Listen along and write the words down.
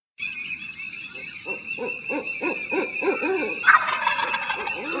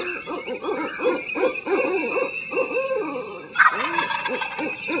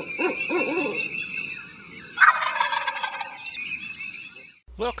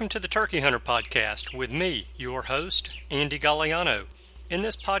Welcome to the Turkey Hunter Podcast with me, your host, Andy Galliano. In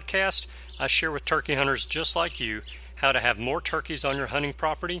this podcast, I share with turkey hunters just like you how to have more turkeys on your hunting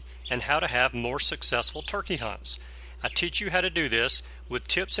property and how to have more successful turkey hunts. I teach you how to do this with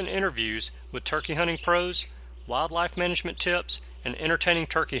tips and interviews with turkey hunting pros, wildlife management tips, and entertaining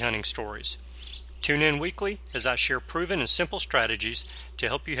turkey hunting stories. Tune in weekly as I share proven and simple strategies to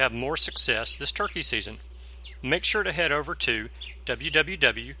help you have more success this turkey season. Make sure to head over to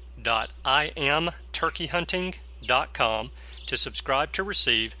www.iamturkeyhunting.com to subscribe to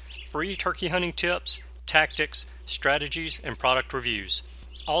receive free turkey hunting tips, tactics, strategies, and product reviews.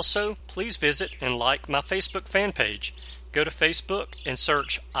 Also, please visit and like my Facebook fan page. Go to Facebook and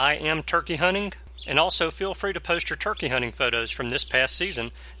search I Am Turkey Hunting, and also feel free to post your turkey hunting photos from this past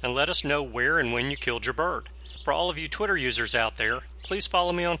season and let us know where and when you killed your bird. For all of you Twitter users out there, please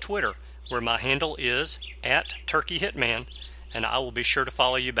follow me on Twitter, where my handle is @TurkeyHitman, and I will be sure to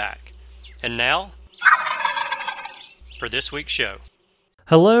follow you back. And now, for this week's show.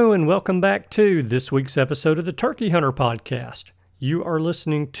 Hello, and welcome back to this week's episode of the Turkey Hunter Podcast. You are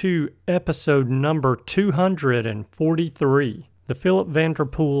listening to episode number 243, the Philip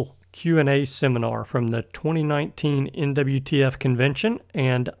Vanderpool Q&A seminar from the 2019 NWTF convention,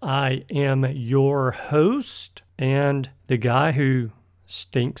 and I am your host and the guy who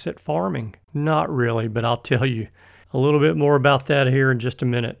stinks at farming. Not really, but I'll tell you a little bit more about that here in just a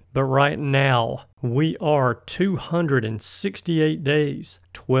minute. But right now, we are 268 days,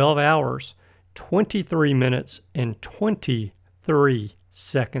 12 hours, 23 minutes, and 23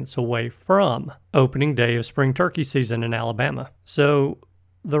 seconds away from opening day of spring turkey season in Alabama. So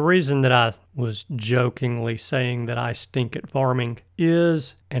the reason that I was jokingly saying that I stink at farming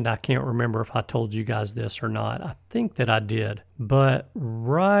is, and I can't remember if I told you guys this or not, I think that I did, but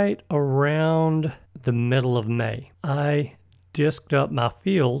right around the middle of May, I disked up my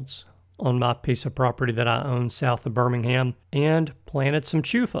fields on my piece of property that I own south of Birmingham and planted some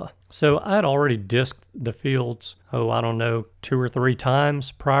chufa. So I'd already disked the fields, 2 or 3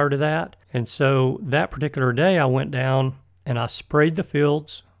 times prior to that. And so that particular day I went down and I sprayed the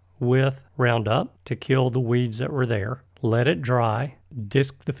fields with Roundup to kill the weeds that were there, let it dry,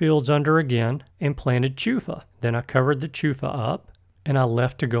 disked the fields under again, and planted chufa. Then I covered the chufa up, and I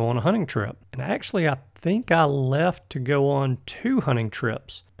left to go on a hunting trip. And actually, I think I left to go on 2 hunting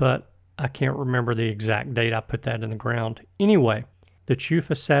trips, but I can't remember the exact date I put that in the ground. Anyway, the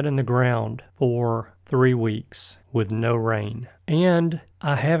chufa sat in the ground for 3 weeks with no rain. And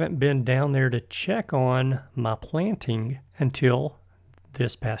I haven't been down there to check on my planting until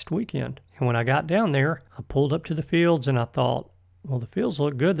this past weekend. And when I got down there, I pulled up to the fields and I thought, well, the fields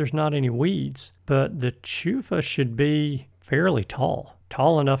look good. There's not any weeds, but the chufa should be fairly tall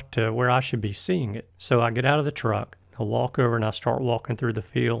enough to where I should be seeing it. So I get out of the truck, I walk over and I start walking through the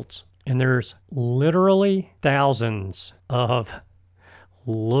fields. And there's literally thousands of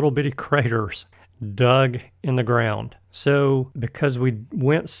little bitty craters dug in the ground. So because we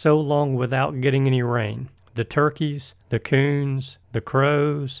went so long without getting any rain, the turkeys, the coons, the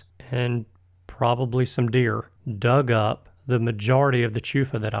crows, and probably some deer dug up the majority of the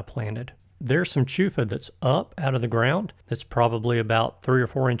chufa that I planted. There's some chufa that's up out of the ground that's probably about 3 or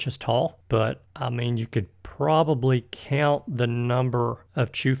 4 inches tall, but I mean, you could probably count the number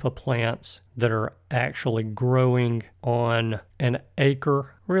of chufa plants that are actually growing on an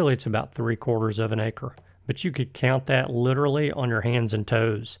acre. Really, it's about 3/4 of an acre, but you could count that literally on your hands and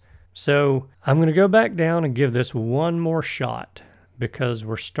toes. So I'm going to go back down and give this one more shot because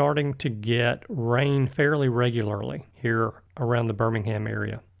we're starting to get rain fairly regularly here around the Birmingham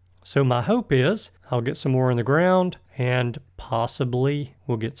area. So my hope is I'll get some more in the ground and possibly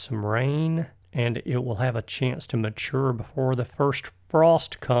we'll get some rain and it will have a chance to mature before the first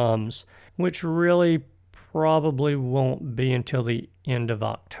frost comes, which really probably won't be until the end of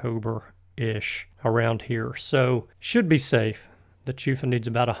October-ish around here. So should be safe. The chufa needs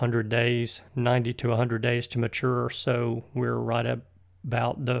about 100 days, 90 to 100 days to mature, so we're right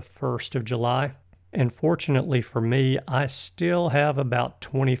about the 1st of July. And fortunately for me, I still have about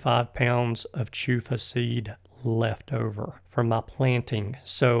 25 pounds of chufa seed left over from my planting.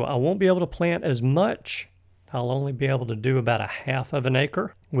 So I won't be able to plant as much. I'll only be able to do about 1/2 of an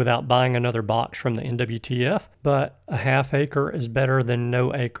acre without buying another box from the NWTF, but 1/2 acre is better than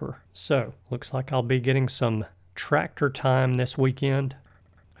no acre. So looks like I'll be getting some tractor time this weekend.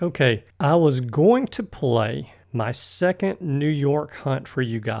 Okay, I was going to play my second New York hunt for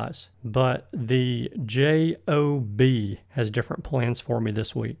you guys, but the JOB has different plans for me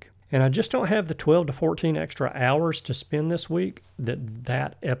this week. And I just don't have the 12 to 14 extra hours to spend this week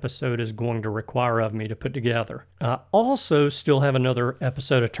that episode is going to require of me to put together. I also still have another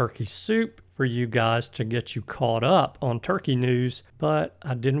episode of Turkey Soup for you guys to get you caught up on turkey news, but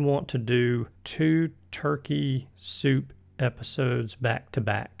I didn't want to do 2 Turkey Soup episodes back to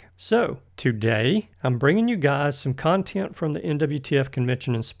back. So today I'm bringing you guys some content from the NWTF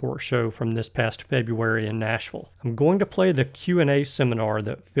Convention and Sports Show from this past February in Nashville. I'm going to play the Q&A seminar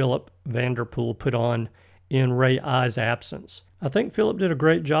that Philip Vanderpool put on in Ray I's absence. I think Philip did a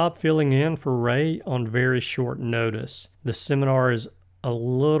great job filling in for Ray on very short notice. The seminar is a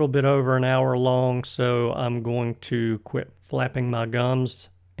little bit over an hour long, so I'm going to quit flapping my gums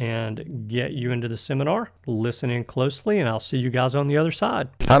and get you into the seminar. Listen in closely, and I'll see you guys on the other side.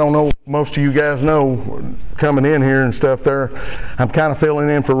 I don't know, most of you guys know, coming in here and stuff there, I'm kind of filling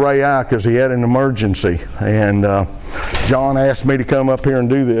in for Ray I because he had an emergency. And John asked me to come up here and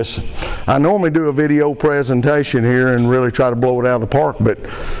do this. I normally do a video presentation here and really try to blow it out of the park, but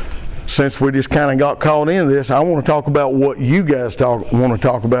since we just kind of got caught into this, I want to talk about what you guys want to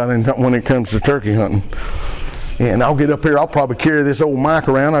talk about when it comes to turkey hunting. And I'll get up here, I'll probably carry this old mic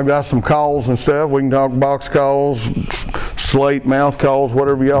around. I've got some calls and stuff. We can talk box calls, slate, mouth calls,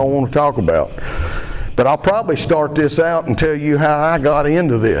 whatever y'all want to talk about. But I'll probably start this out and tell you how I got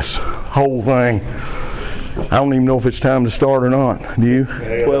into this whole thing. I don't even know if it's time to start or not. Do you?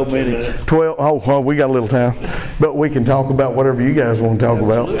 12 minutes. 12, oh, well, we got a little time. But we can talk about whatever you guys want to talk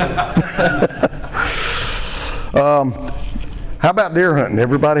about. How about deer hunting?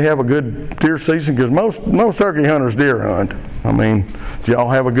 Everybody have a good deer season? Because most turkey hunters deer hunt. I mean, did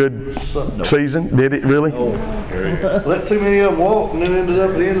y'all have a good season? Did it really? Let too many of them walk and then ended up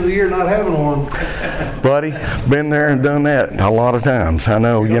at the end of the year not having one. Buddy, been there and done that a lot of times. I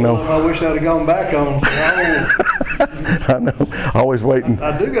know, you know. I wish I'd have gone back on them. I know, always waiting.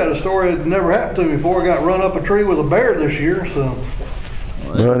 I do got a story that never happened to me before. I got run up a tree with a bear this year, so.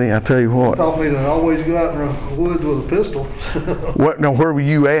 Buddy, I tell you what. Taught me to always go out in the woods with a pistol. What? Now, where were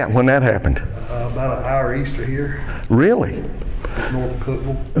you at when that happened? About an hour east of here. Really? North of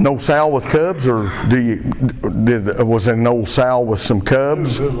Cookville. An old sow with cubs, or was it an old sow with some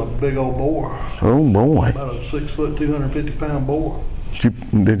cubs? It was a big old boar. Oh boy! About a 6 foot, 250 pound boar.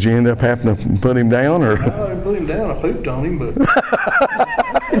 Did you end up having to put him down, or? I didn't put him down. I pooped on him, but.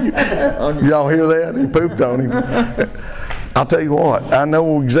 Y'all hear that? He pooped on him. I'll tell you what, I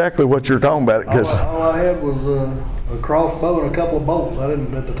know exactly what you're talking about. Cause all I had was a crossbow and a couple of bolts.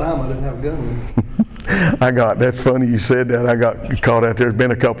 At the time, I didn't have a gun with me. That's funny you said that. I got caught out there. It's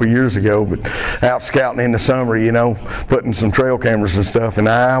been a couple of years ago, but out scouting in the summer, you know, putting some trail cameras and stuff, and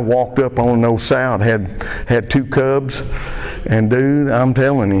I walked up on an old sow, had 2 cubs. And dude, I'm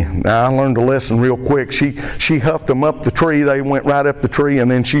telling you, I learned a lesson real quick. She huffed them up the tree. They went right up the tree, and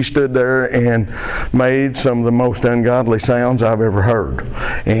then she stood there and made some of the most ungodly sounds I've ever heard.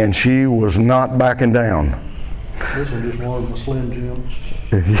 And she was not backing down. This one just wanted my Slim Jim.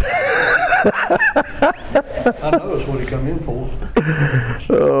 I know that's what he come in for.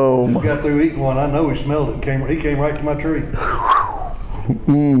 Oh, he got through eating one. I know he smelled it. He came right to my tree.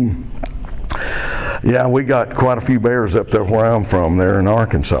 Yeah, we got quite a few bears up there where I'm from, there in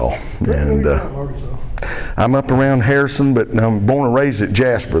Arkansas. And I'm up around Harrison, but I'm born and raised at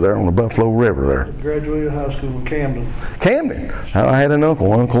Jasper, there on the Buffalo River there. Graduated high school in Camden. Camden? I had an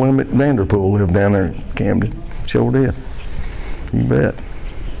uncle, Uncle Emmett Vanderpool, lived down there in Camden. Sure did. You bet.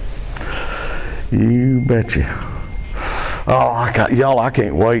 You betcha. Oh, I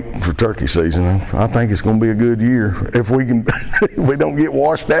can't wait for turkey season. I think it's going to be a good year if we can. If we don't get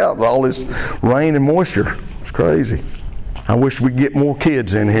washed out with all this rain and moisture. It's crazy. I wish we'd get more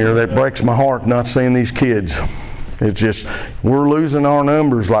kids in here. That breaks my heart not seeing these kids. It's just, we're losing our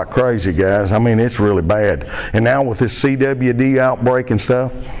numbers like crazy, guys. I mean, it's really bad. And now with this CWD outbreak and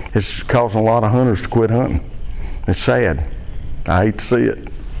stuff, it's causing a lot of hunters to quit hunting. It's sad. I hate to see it.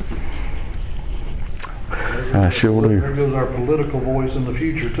 I sure do. There goes our political voice in the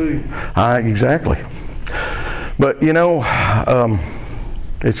future too. Exactly. But you know,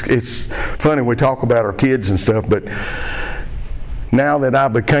 it's funny we talk about our kids and stuff, but now that I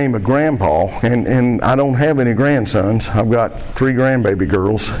became a grandpa, and I don't have any grandsons, I've got 3 grandbaby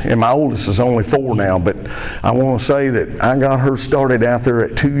girls, and my oldest is only 4 now, but I want to say that I got her started out there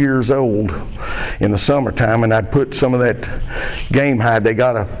at 2 years old in the summertime, and I'd put some of that game hide. They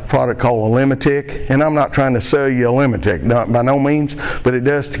got a product called a Limitic, and I'm not trying to sell you a Limitic, not by no means, but it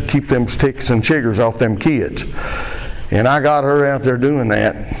does to keep them sticks and chiggers off them kids. And I got her out there doing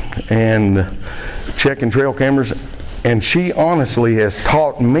that and checking trail cameras. And she honestly has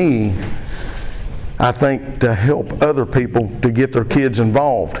taught me, I think, to help other people to get their kids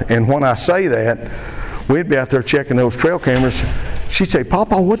involved. And when I say that, we'd be out there checking those trail cameras. She'd say,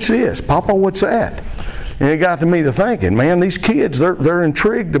 "Papa, what's this? Papa, what's that?" And it got to me to thinking, man, these kids, they're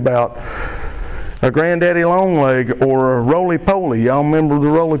intrigued about a Granddaddy Longleg or a roly-poly. Y'all remember the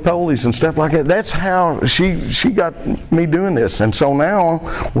roly-polies and stuff like that? That's how she got me doing this. And so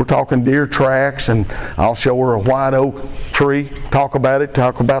now we're talking deer tracks, and I'll show her a white oak tree, talk about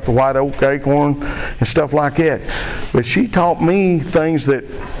the white oak acorn and stuff like that. But she taught me things that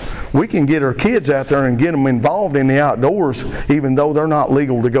we can get our kids out there and get them involved in the outdoors, even though they're not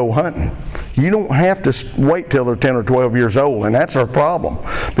legal to go hunting. You don't have to wait till they're 10 or 12 years old, and that's our problem,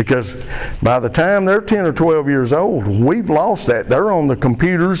 because by the time they're 10 or 12 years old, we've lost that. They're on the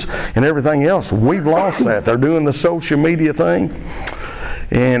computers and everything else. We've lost that. They're doing the social media thing,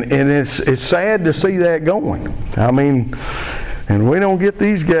 and it's sad to see that going. I mean, and we don't get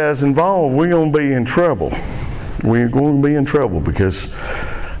these guys involved, we're going to be in trouble. We're going to be in trouble, because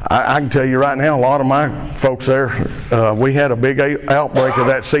I can tell you right now, a lot of my folks there, we had a big outbreak of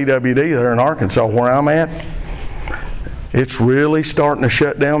that CWD there in Arkansas where I'm at. It's really starting to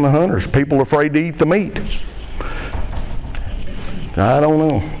shut down the hunters. People are afraid to eat the meat. I don't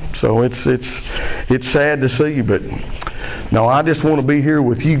know. So it's sad to see, but no, I just want to be here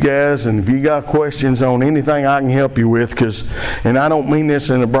with you guys, and if you got questions on anything I can help you with, and I don't mean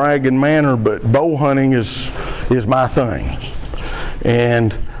this in a bragging manner, but bow hunting is my thing.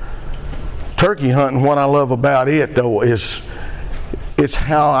 And turkey hunting, what I love about it though is it's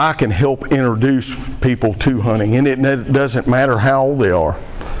how I can help introduce people to hunting, and it doesn't matter how old they are.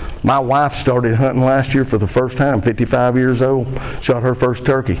 My wife started hunting last year for the first time, 55 years old, shot her first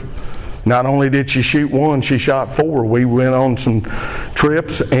turkey. Not only did she shoot one, she shot 4. We went on some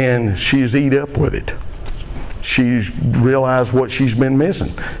trips and she's eat up with it. She's realized what she's been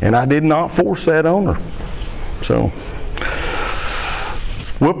missing, and I did not force that on her. So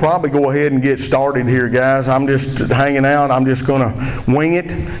we'll probably go ahead and get started here, guys. I'm just hanging out. I'm just going to wing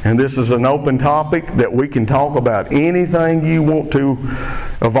it. And this is an open topic that we can talk about anything you want to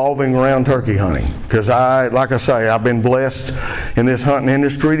evolving around turkey hunting. Because like I say, I've been blessed in this hunting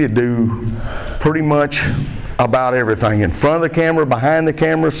industry to do pretty much about everything. In front of the camera, behind the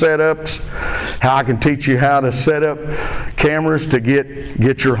camera setups, how I can teach you how to set up cameras to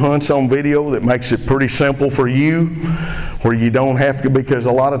get your hunts on video that makes it pretty simple for you, where you don't have to, because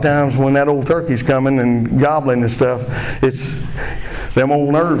a lot of times when that old turkey's coming and gobbling and stuff, it's them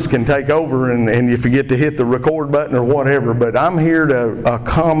old nerves can take over and you forget to hit the record button or whatever. But I'm here to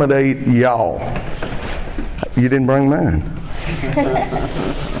accommodate y'all. You didn't bring mine.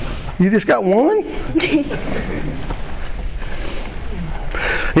 You just got one?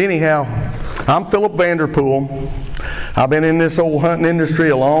 Anyhow, I'm Philip Vanderpool. I've been in this old hunting industry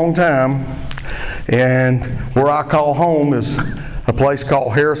a long time, and where I call home is a place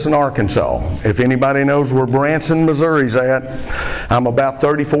called Harrison, Arkansas. If anybody knows where Branson, Missouri's at, I'm about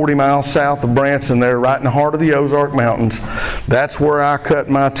 30-40 miles south of Branson there, right in the heart of the Ozark Mountains. That's where I cut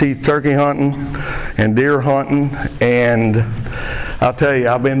my teeth turkey hunting and deer hunting, and I'll tell you,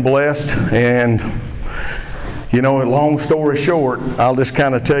 I've been blessed. And you know, long story short, I'll just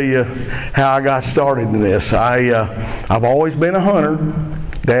kind of tell you how I got started in this. I've always been a hunter.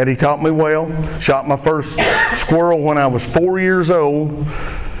 Daddy taught me well. Shot my first squirrel when I was 4 years old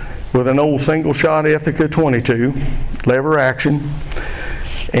with an old single-shot Ithaca 22, lever action.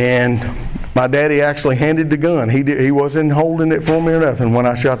 And my daddy actually handed the gun. He wasn't holding it for me or nothing when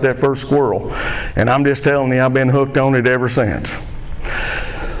I shot that first squirrel. And I'm just telling you, I've been hooked on it ever since.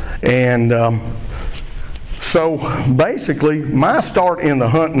 And so basically, my start in the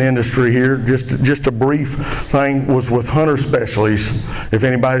hunting industry here, just a brief thing, was with Hunter Specialties. If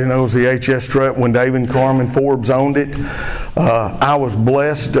anybody knows the HS Strut, when David Carmen Forbes owned it, I was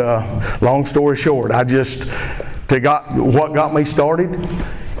blessed. Long story short, what got me started,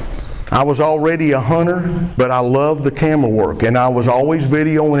 I was already a hunter, but I loved the camera work, and I was always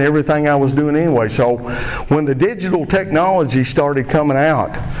videoing everything I was doing anyway. So when the digital technology started coming out,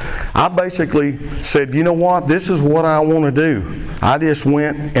 I basically said, you know what, this is what I want to do. I just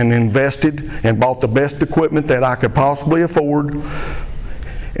went and invested and bought the best equipment that I could possibly afford,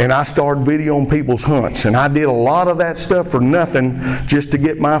 and I started videoing people's hunts. And I did a lot of that stuff for nothing, just to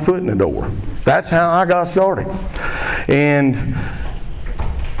get my foot in the door. That's how I got started. And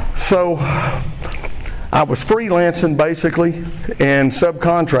so I was freelancing basically and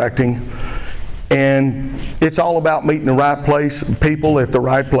subcontracting, and it's all about meeting the right people at the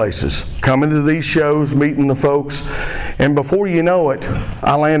right places, coming to these shows, meeting the folks, And before you know it,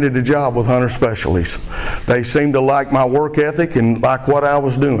 I landed a job with Hunter Specialties. They seemed to like my work ethic and like what I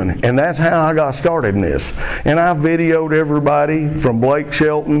was doing. And that's how I got started in this. And I videoed everybody from Blake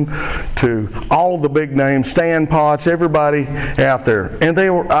Shelton to all the big names, Stan Potts, everybody out there. And they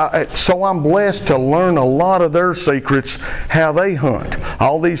were, so I'm blessed to learn a lot of their secrets, how they hunt.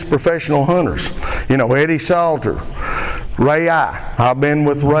 All these professional hunters. You know, Eddie Salter, Ray I. I've been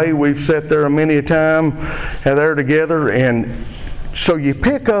with Ray. We've sat there many a time there together, and so you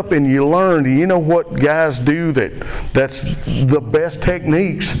pick up and you learn. You know what guys do that's the best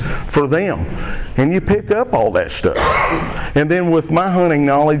techniques for them, and you pick up all that stuff. And then with my hunting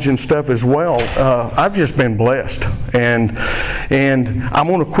knowledge and stuff as well, I've just been blessed. And I'm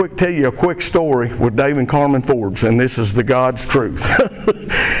going to tell you a quick story with Dave and Carmen Forbes, and this is the God's truth.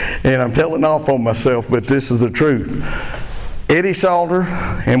 And I'm telling off on myself, but this is the truth. Eddie Salter,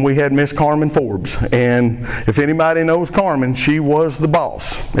 and we had Miss Carmen Forbes. And if anybody knows Carmen, she was the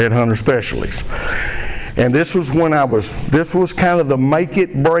boss at Hunter Specialties. And this was when this was kind of the make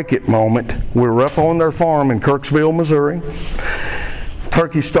it, break it moment. We were up on their farm in Kirksville, Missouri.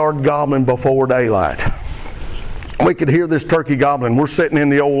 Turkey started gobbling before daylight. We could hear this turkey gobbling. We're sitting in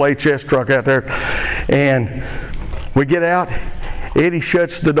the old HS truck out there, and we get out. Eddie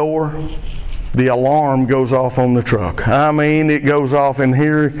shuts the door. The alarm goes off on the truck. I mean, it goes off, and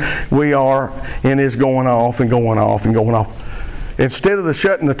here we are, and it's going off and going off and going off. Instead of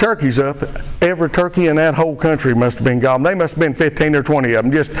shutting the turkeys up, every turkey in that whole country must have been gobbling. They must have been 15 or 20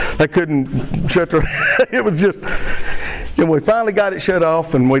 of them. They couldn't shut their, it was just, and we finally got it shut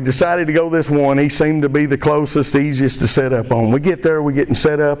off, and we decided to go this one. He seemed to be the closest, easiest to set up on. We get there, we're getting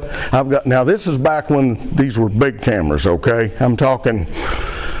set up. Now this is back when these were big cameras, okay? I'm talking,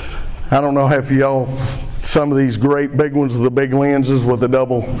 I don't know if y'all, some of these great big ones with the big lenses with the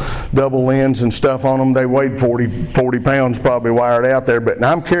double lens and stuff on them, they weighed 40 pounds probably wired out there. But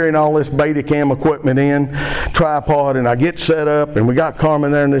I'm carrying all this Betacam equipment in, tripod, and I get set up, and we got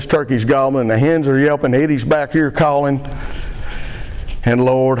Carmen there, and this turkey's gobbling, and the hens are yelping, Eddie's back here calling, and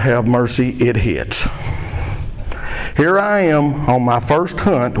Lord have mercy, it hits. Here I am on my first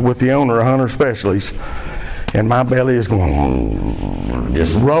hunt with the owner of Hunter Specialties, and my belly is going,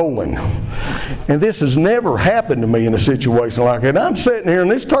 just rolling. And this has never happened to me in a situation like that. I'm sitting here, and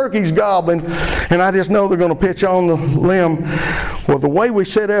this turkey's gobbling, and I just know they're going to pitch on the limb. Well, the way we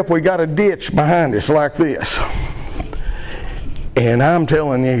set up, we got a ditch behind us like this. And I'm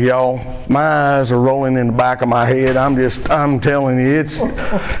telling you, y'all, my eyes are rolling in the back of my head. I'm telling you, it's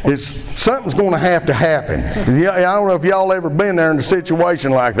something's going to happen. I don't know if y'all ever been there in a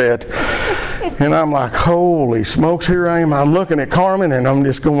situation like that. And I'm like, holy smokes, here I am. I'm looking at Carmen, and I'm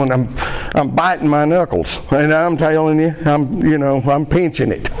just going, I'm biting my knuckles. And I'm telling you, I'm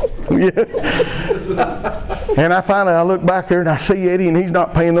pinching it. And I look back there, and I see Eddie, and he's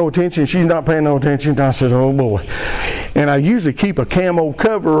not paying no attention. She's not paying no attention. And I said, oh boy. And I usually keep a camo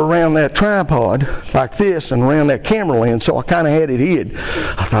cover around that tripod like this and around that camera lens, so I kind of had it hid.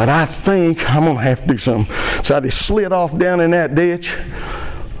 I thought, I think I'm going to have to do something. So I just slid off down in that ditch.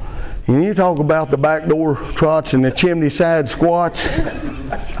 And you talk about the backdoor trots and the chimney side squats,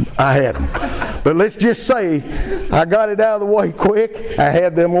 I had them. But let's just say I got it out of the way quick. I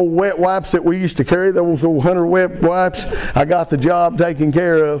had them old wet wipes that we used to carry, those old Hunter wet wipes. I got the job taken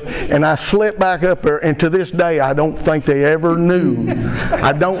care of, and I slipped back up there, and to this day I don't think they ever knew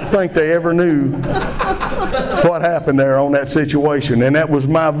what happened there on that situation. And that was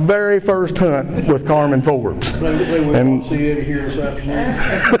my very first hunt with Carmen Forbes. They will see Eddie here this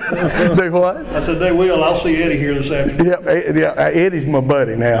afternoon. Do what? I said they will. I'll see Eddie here this afternoon. Yeah, Eddie's my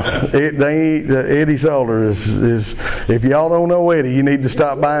buddy now. Eddie Salter is, if y'all don't know Eddie, you need to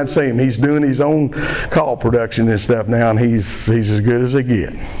stop by and see him. He's doing his own call production and stuff now, and he's as good as they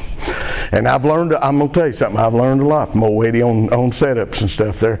get. And I'm going to tell you something, I've learned a lot from old Eddie on setups and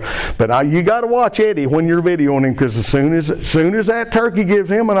stuff there. But you got to watch Eddie when you're videoing him, because as soon as that turkey gives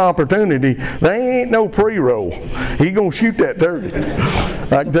him an opportunity, they ain't no pre-roll. He going to shoot that turkey.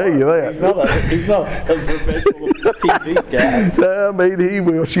 I can tell you that. He's not a professional TV guy. I mean, he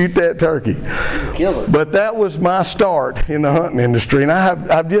will shoot that turkey. Kill it. But that was my start in the hunting industry, and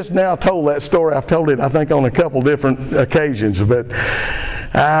I've just now told that story. I've told it, I think, on a couple different occasions, but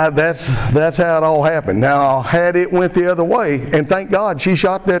that's how it all happened. Now, had it went the other way, and thank God she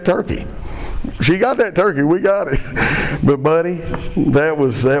shot that turkey. She got that turkey, we got it. But buddy, that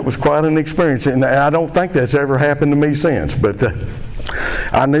was quite an experience, and I don't think that's ever happened to me since. But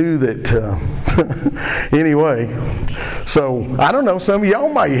I knew that, anyway, so I don't know, some of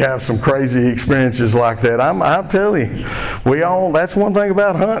y'all may have some crazy experiences like that. I'll tell you, that's one thing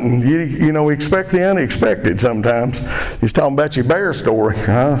about hunting. You know, expect the unexpected sometimes. He's talking about your bear story.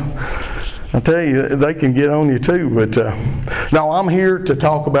 I tell you, they can get on you too. But no, I'm here to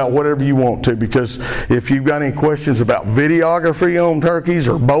talk about whatever you want to, because if you've got any questions about videography on turkeys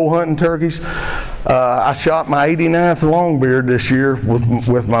or bow hunting turkeys, I shot my 89th longbeard this year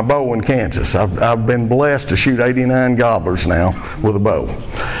with my bow in Kansas. I've been blessed to shoot 89 gobblers now with a bow.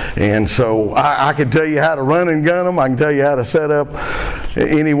 And so I can tell you how to run and gun them. I can tell you how to set up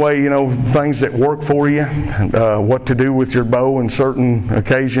anyway, you know, things that work for you, what to do with your bow in certain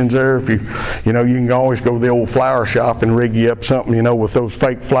occasions there. If you know, you can always go to the old flower shop and rig you up something, you know, with those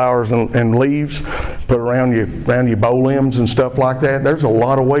fake flowers and leaves, put around your bow limbs and stuff like that. There's a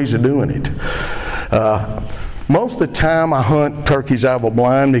lot of ways of doing it. Most of the time I hunt turkeys out of a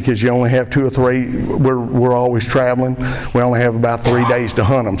blind, because you only have 2 or 3. We're always traveling. We only have about 3 days to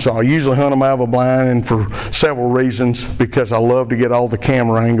hunt them. So I usually hunt them out of a blind, and for several reasons, because I love to get all the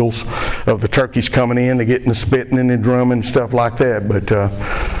camera angles of the turkeys coming in, to getting the spitting and the drumming and stuff like that. But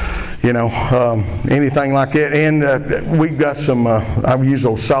you know, anything like that. And we've got some, I've used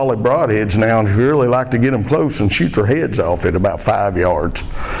those solid broadheads now, and if you really like to get them close and shoot their heads off at about 5 yards,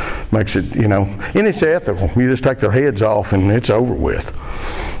 makes it, you know, and it's ethical. You just take their heads off and it's over with.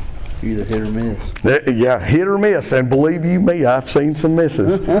 Either hit or miss. Yeah, hit or miss, and believe you me, I've seen some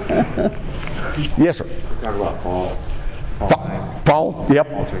misses. Yes, sir. Talk about fall. Fall, yep.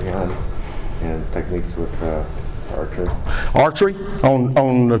 And techniques with archery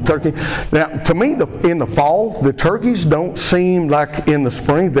on the turkey. Now, to me, in the fall, the turkeys don't seem like in the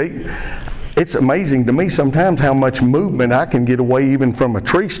spring. It's amazing to me sometimes how much movement I can get away even from a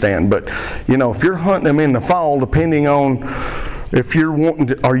tree stand. But you know, if you're hunting them in the fall, depending on if you're wanting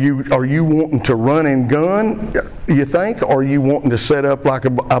to, are you wanting to run and gun, you think, or are you wanting to set up like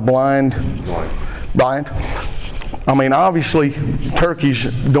a blind? I mean, obviously,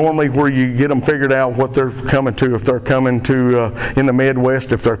 turkeys, normally where you get them figured out what they're coming to, if they're coming to, in the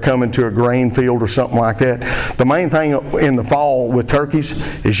Midwest, if they're coming to a grain field or something like that. The main thing in the fall with turkeys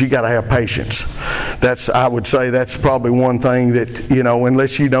is you got to have patience. I would say that's probably one thing that, you know,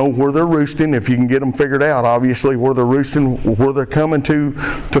 unless you know where they're roosting, if you can get them figured out, obviously, where they're roosting, where they're coming to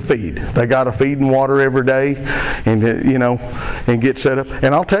feed. They got to feed and water every day, and, you know, and get set up.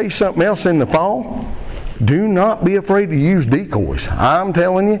 And I'll tell you something else in the fall. Do not be afraid to use decoys. I'm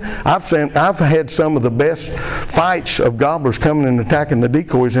telling you, I've had some of the best fights of gobblers coming and attacking the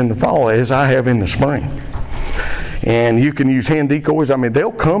decoys in the fall as I have in the spring. And you can use hand decoys. I mean,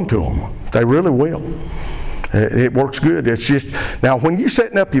 they'll come to them. They really will. It works good. It's just, now when you're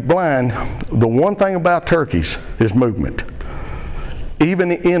setting up your blind, the one thing about turkeys is movement.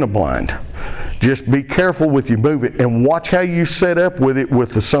 Even in a blind. Just be careful with your movement and watch how you set up with it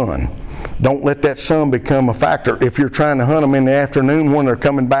with the sun. Don't let that sun become a factor. If you're trying to hunt them in the afternoon when they're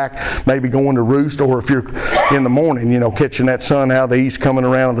coming back, maybe going to roost, or if you're in the morning, you know, catching that sun out of the east, coming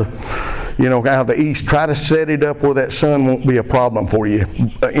around out of the east, try to set it up where that sun won't be a problem for you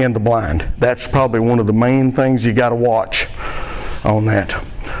in the blind. That's probably one of the main things you got to watch on that.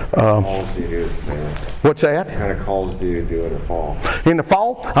 What's that? What kind of calls do you do in the fall? In the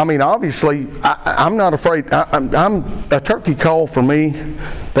fall, I mean, obviously, I'm not afraid. I'm a turkey call for me.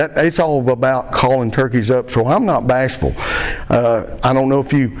 That it's all about calling turkeys up, so I'm not bashful. I don't know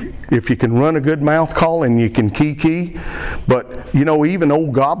if you can run a good mouth call and you can key, but you know, even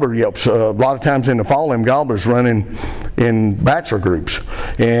old gobbler yelps. A lot of times in the fall, them gobblers run in bachelor groups,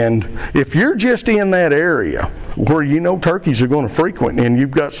 and if you're just in that area where you know turkeys are going to frequent, and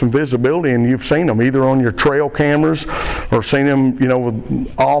you've got some visibility, and you've seen them either on your trail cameras or seen them, you know,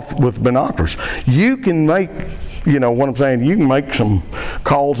 with binoculars, you can make, you know what I'm saying, you can make some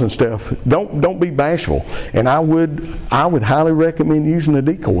calls and stuff. Don't be bashful. And I would highly recommend using a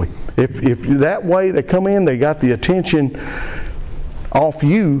decoy. If that way they come in, they got the attention off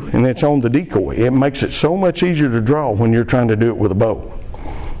you, and it's on the decoy. It makes it so much easier to draw when you're trying to do it with a bow,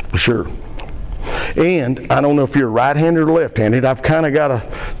 for sure. And I don't know if you're right-handed or left-handed. I've kind of got a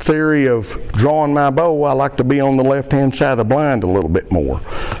theory of drawing my bow. I like to be on the left-hand side of the blind a little bit more.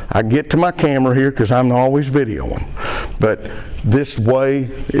 I get to my camera here because I'm always videoing. But this way,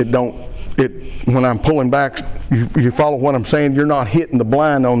 when I'm pulling back, you follow what I'm saying, you're not hitting the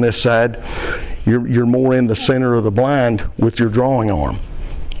blind on this side. You're more in the center of the blind with your drawing arm,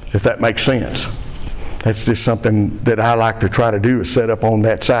 if that makes sense. That's just something that I like to try to do, is set up on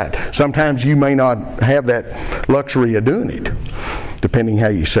that side. Sometimes you may not have that luxury of doing it, depending how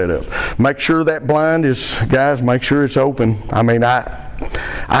you set up. Make sure that blind is, guys, make sure it's open. I mean,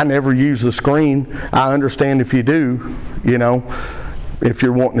 I never use the screen. I understand if you do, you know, if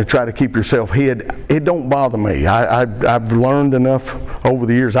you're wanting to try to keep yourself hid, it don't bother me. I've learned enough over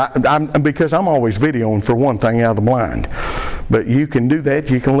the years. Because I'm always videoing, for one thing, out of the blind. But you can do that.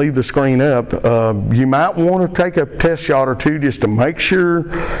 You can leave the screen up. You might want to take a test shot or two just to make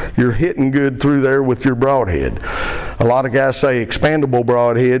sure you're hitting good through there with your broadhead. A lot of guys say expandable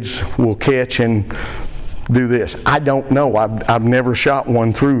broadheads will catch and do this. I don't know. I've never shot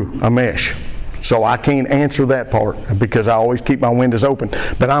one through a mesh. So I can't answer that part because I always keep my windows open.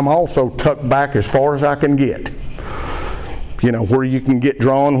 But I'm also tucked back as far as I can get. You know, where you can get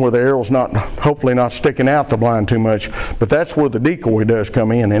drawn, where the arrow's not, hopefully not sticking out the blind too much. But that's where the decoy does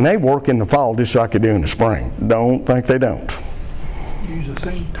come in. And they work in the fall just like they do in the spring. Don't think they don't. Use the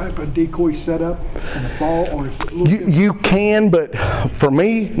same type of decoy setup in the fall, or is it you can, but for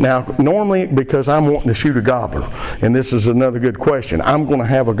me, now normally because I'm wanting to shoot a gobbler, and this is another good question, I'm going to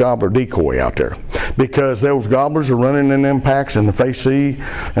have a gobbler decoy out there because those gobblers are running in them packs, and if they see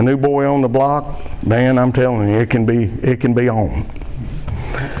a new boy on the block, man, I'm telling you, it can be on.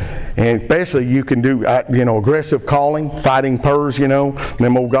 And especially you can do, you know, aggressive calling, fighting purrs, you know,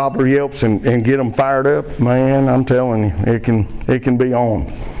 them old gobbler yelps and get them fired up. Man, I'm telling you, it can be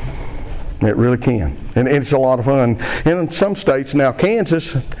on. It really can. And it's a lot of fun. And in some states, now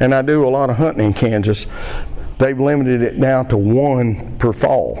Kansas, and I do a lot of hunting in Kansas, they've limited it down to 1 per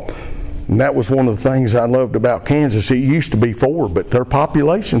fall. And that was one of the things I loved about Kansas. It used to be 4, but their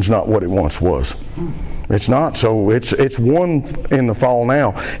population's not what it once was. It's not, so it's 1 in the fall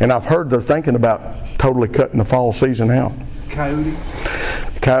now, and I've heard they're thinking about totally cutting the fall season out. coyote?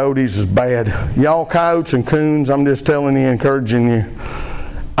 Coyotes is bad. Y'all coyotes and coons, I'm just telling you, encouraging you.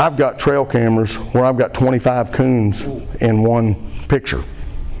 I've got trail cameras where I've got 25 coons in one picture.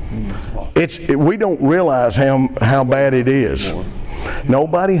 We don't realize how bad it is.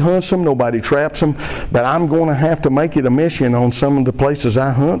 Nobody hunts them, nobody traps them, but I'm going to have to make it a mission on some of the places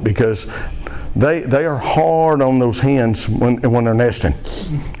I hunt because they are hard on those hens when they're nesting.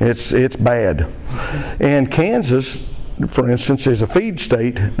 It's bad. And Kansas, for instance, is a feed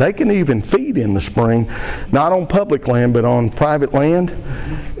state. They can even feed in the spring, not on public land, but on private land.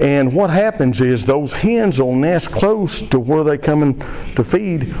 And what happens is those hens will nest close to where they come in to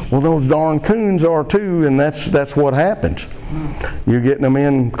feed. Well, those darn coons are too, and that's what happens. You're getting them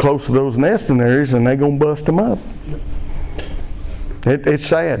in close to those nesting areas, and they're going to bust them up. It's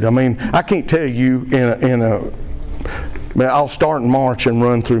sad. I mean, I can't tell you I'll start in March and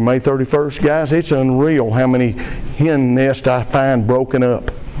run through May 31st. Guys, it's unreal how many hen nests I find broken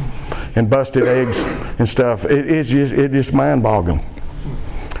up and busted eggs and stuff. It's just mind-boggling.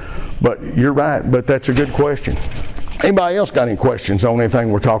 But you're right, but that's a good question. Anybody else got any questions on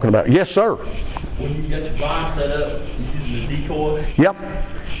anything we're talking about? Yes, sir. When you got your blind set up using the decoy, Yep.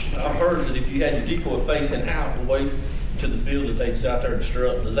 I've heard that if you had your decoy facing out away to the field that they'd sit out there and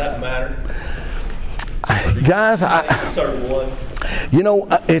strut, does that matter? Guys, you know,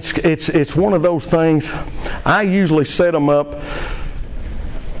 it's one of those things. I usually set them up.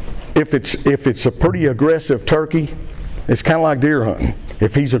 If it's a pretty aggressive turkey, it's kind of like deer hunting.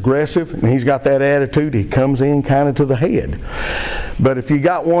 If he's aggressive and he's got that attitude, he comes in kind of to the head. But if you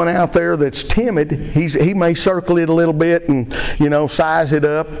got one out there that's timid, he may circle it a little bit and, you know, size it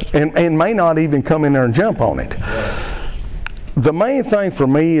up and may not even come in there and jump on it. The main thing for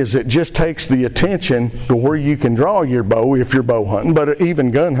me is it just takes the attention to where you can draw your bow if you're bow hunting, but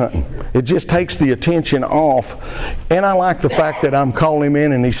even gun hunting. It just takes the attention off. And I like the fact that I'm calling him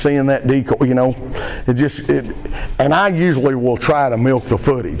in and he's seeing that decoy, you know. And I usually will try to milk the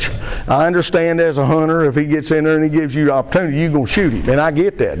footage. I understand as a hunter, if he gets in there and he gives you the opportunity, you're going to shoot him. And I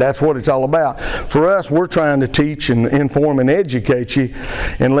get that. That's what it's all about. For us, we're trying to teach and inform and educate you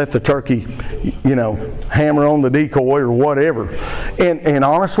and let the turkey, you know, hammer on the decoy or whatever. And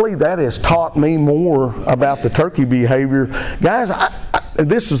honestly, that has taught me more about the turkey behavior. Guys,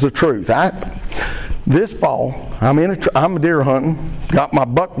 this is the truth. This fall, I'm a deer hunting, got my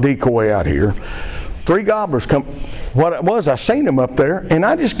buck decoy out here. 3 gobblers come. What it was, I seen them up there, and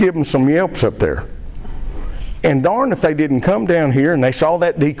I just give them some yelps up there. And darn if they didn't come down here and they saw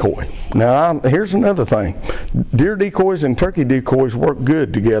that decoy. Now, here's another thing. Deer decoys and turkey decoys work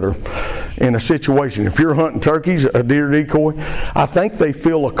good together in a situation. If you're hunting turkeys, a deer decoy, I think they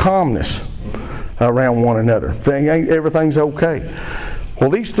feel a calmness around one another. Everything's okay. Well,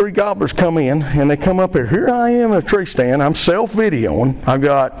 these 3 gobblers come in and they come up here. Here I am in a tree stand. I'm self-videoing. I've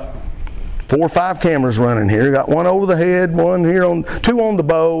got 4 or 5 cameras running here. Got one over the head, one here on, 2 on the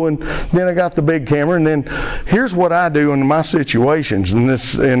bow, and then I got the big camera. And then here's what I do in my situations,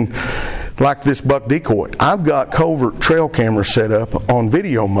 and like this buck decoy. I've got covert trail cameras set up on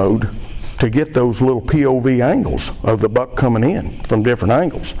video mode to get those little POV angles of the buck coming in from different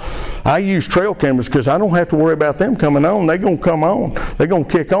angles. I use trail cameras because I don't have to worry about them coming on. They're going to come on. They're going to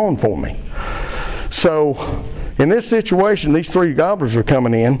kick on for me. So in this situation, these 3 gobblers are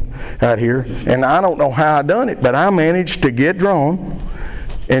coming in out here, and I don't know how I done it, but I managed to get drawn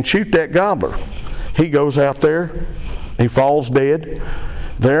and shoot that gobbler. He goes out there, he falls dead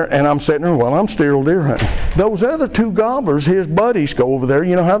there, and I'm sitting there, well, I'm still deer hunting. Those other 2 gobblers, his buddies, go over there.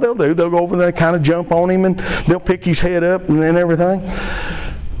 You know how they'll do? They'll go over there, kind of jump on him, and they'll pick his head up and everything.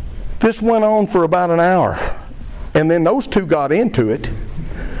 This went on for about an hour, and then those 2 got into it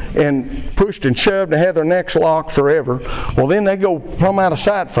and pushed and shoved and had their necks locked forever. Well, then they go plumb out of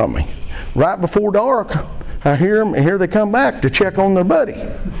sight from me. Right before dark, I hear them, and here they come back to check on their buddy.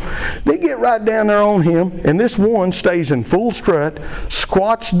 They get right down there on him, and this one stays in full strut,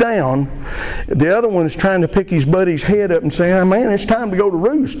 squats down. The other one is trying to pick his buddy's head up and say, oh, man, it's time to go to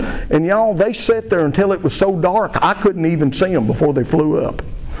roost. And y'all, they sat there until it was so dark, I couldn't even see them before they flew up,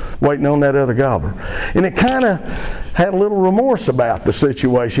 waiting on that other gobbler. And it kind of had a little remorse about the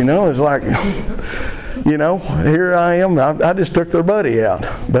situation, you know. It's like, you know, here I am, I just took their buddy out.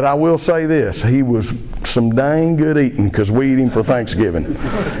 But I will say this, he was some dang good eating, because we eat him for Thanksgiving.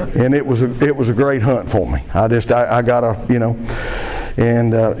 And it was a great hunt for me. I got a, you know.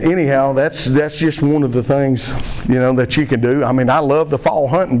 And anyhow, that's just one of the things, you know, that you can do. I mean, I love the fall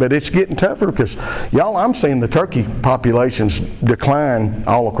hunting, but it's getting tougher because, y'all, I'm seeing the turkey populations decline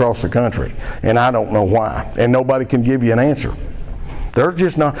all across the country, and I don't know why, and nobody can give you an answer. They're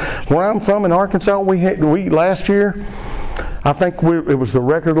just not. Where I'm from in Arkansas, we last year, I think it was the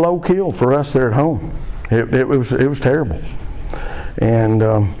record low kill for us there at home. It was terrible, and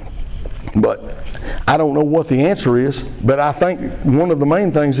but I don't know what the answer is, but I think one of the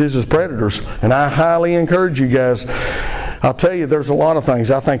main things is predators, and I highly encourage you guys. I'll tell you, there's a lot of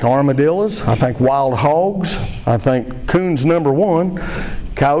things. I think armadillos, I think wild hogs, I think coons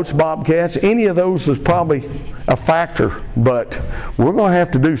 #1, coyotes, bobcats, any of those is probably a factor, but we're going to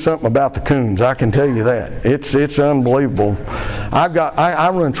have to do something about the coons. I can tell you that. It's unbelievable. I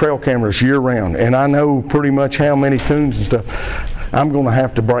run trail cameras year round, and I know pretty much how many coons and stuff. I'm going to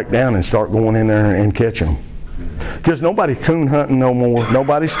have to break down and start going in there and catching them, because nobody's coon hunting no more.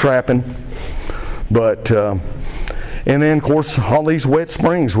 Nobody's trapping, but and then of course all these wet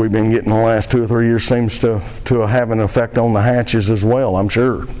springs we've been getting the last 2 or 3 years seems to have an effect on the hatches as well. I'm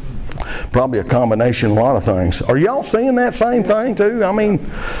sure probably a combination of a lot of things. Are y'all seeing that same thing too? I mean,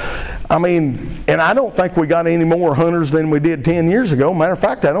 and I don't think we got any more hunters than we did 10 years ago. Matter of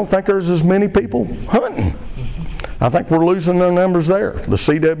fact, I don't think there's as many people hunting. I think we're losing their numbers there. The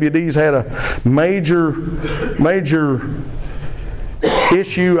CWD's had a major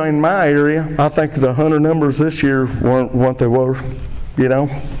issue in my area. I think the hunter numbers this year weren't what they were, you know.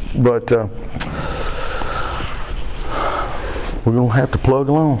 But we're going to have to plug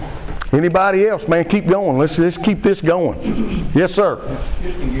along. Anybody else, man, keep going. Let's keep this going. Yes, sir.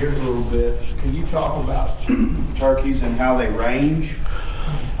 Shifting gears a little bit, can you talk about turkeys and how they range?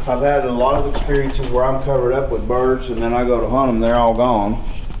 I've had a lot of experiences where I'm covered up with birds, and then I go to hunt them, they're all gone.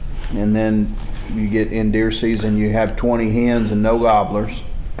 And then you get in deer season, you have 20 hens and no gobblers.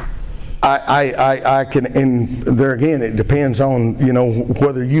 I can, and there again, it depends on, you know,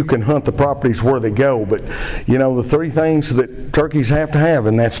 whether you can hunt the properties where they go. But, you know, the 3 things that turkeys have to have,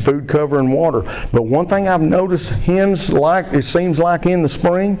 and that's food, cover, and water. But one thing I've noticed hens like, it seems like in the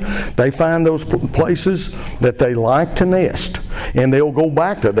spring, they find those places that they like to nest, and they'll go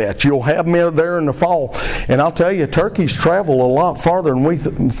back to that. You'll have them there in the fall. And I'll tell you, turkeys travel a lot farther than we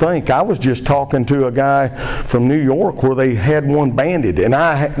think. I was just talking to a guy from New York where they had one banded, and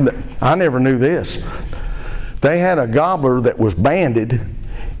I never knew this. They had a gobbler that was banded,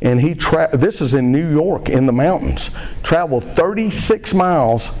 and this is in New York in the mountains, traveled 36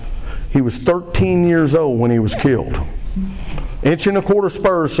 miles. He was 13 years old when he was killed. 1.25 inch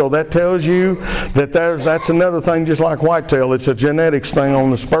spurs, so that tells you that that's another thing, just like whitetail. It's a genetics thing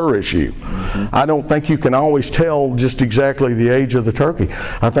on the spur issue. I don't think you can always tell just exactly the age of the turkey.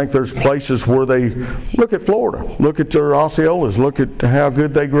 I think there's places where they look at Florida, look at their Osceolas, look at how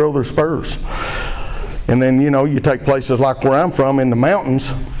good they grow their spurs. And then, you know, you take places like where I'm from in the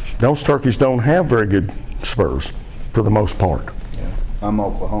mountains, those turkeys don't have very good spurs for the most part. I'm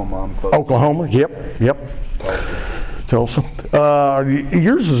Oklahoma, I'm close. Oklahoma, yep. Tulsa.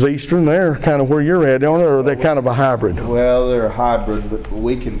 Yours is eastern there, kind of where you're at, don't it? Or are they kind of a hybrid? Well, they're a hybrid, but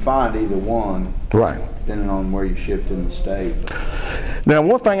we can find either one. Right. Depending on where you shipped in the state. Now,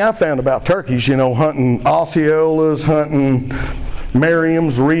 one thing I found about turkeys, you know, hunting Osceolas, hunting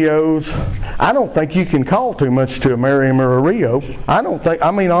Merriams, Rios, I don't think you can call too much to a Merriam or a Rio.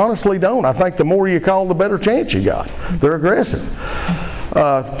 Honestly don't. I think the more you call, the better chance you got. They're aggressive.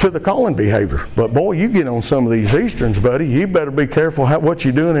 To the calling behavior. But boy, you get on some of these easterns, buddy, you better be careful what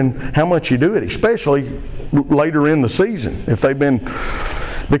you're doing and how much you do it, especially later in the season. If they've been,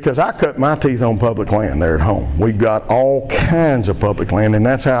 because I cut my teeth on public land there at home. We've got all kinds of public land, and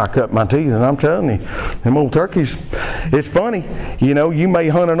that's how I cut my teeth. And I'm telling you, them old turkeys, it's funny. You know, you may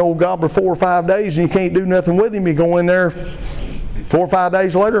hunt an old gobbler 4 or 5 days and you can't do nothing with him. You go in there 4 or 5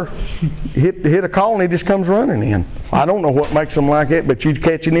 days later, hit a call and he just comes running in. I don't know what makes them like it, but you're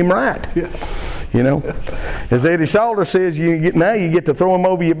catching him right. Yeah. You know, as Eddie Salter says, now you get to throw him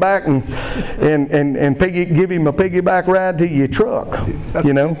over your back and give him a piggyback ride to your truck.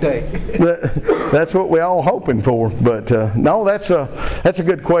 You know, that's what we're all hoping for. But no, that's a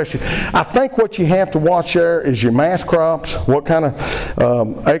good question. I think what you have to watch there is your mass crops. What kind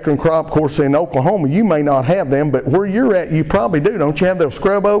of acorn crop? Of course, in Oklahoma, you may not have them, but where you're at, you probably do. Don't you have those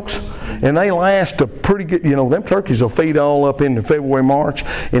scrub oaks? And they last a pretty good. You know, them turkeys will feed all up into February, March,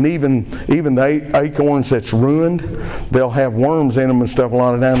 and even the acorns that's ruined, they'll have worms in them and stuff. A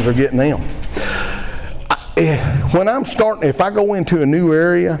lot of times they're getting them. When I'm starting, if I go into a new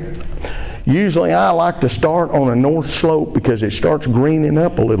area, usually I like to start on a north slope because it starts greening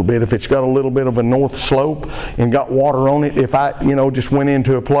up a little bit. If it's got a little bit of a north slope and got water on it, if I, just went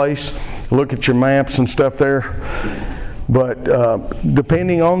into a place, look at your maps and stuff there. But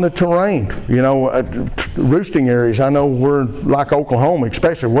depending on the terrain, roosting areas, I know we're like Oklahoma,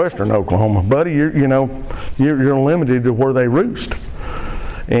 especially western Oklahoma, buddy, you're limited to where they roost.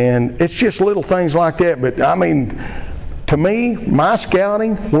 And it's just little things like that. But I mean, to me, my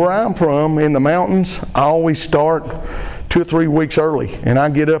scouting, where I'm from in the mountains, I always start 2 or 3 weeks early, and I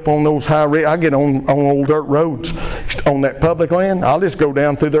get up on those I get on old dirt roads on that public land. I'll just go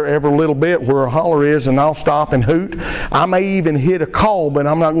down through there every little bit where a holler is, and I'll stop and hoot. I may even hit a call, but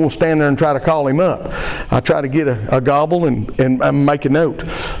I'm not going to stand there and try to call him up. I try to get a gobble and make a note.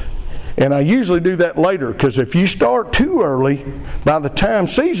 And I usually do that later, because if you start too early, by the time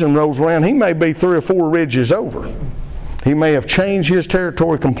season rolls around, he may be 3 or 4 ridges over. He may have changed his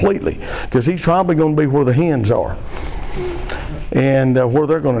territory completely, because he's probably going to be where the hens are. And where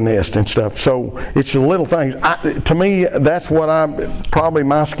they're going to nest and stuff. So it's the little things. To me, that's what probably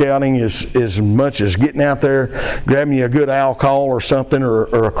my scouting is as much as getting out there, grabbing you a good owl call or something,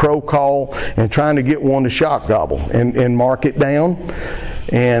 or a crow call, and trying to get one to shock gobble and mark it down.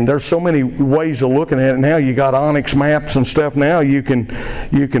 And there's so many ways of looking at it now. You got Onyx maps and stuff now. You can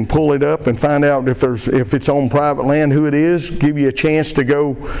pull it up and find out if it's on private land, who it is, give you a chance to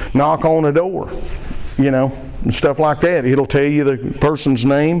go knock on a door, and stuff like that. It'll tell you the person's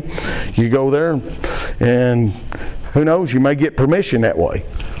name. You go there, and who knows, you may get permission that way.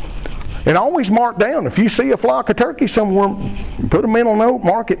 And always mark down. If you see a flock of turkeys somewhere, put a mental note,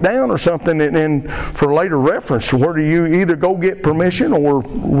 mark it down or something, and for later reference, where do you either go get permission or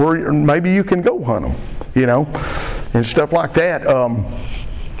where maybe you can go hunt them, and stuff like that.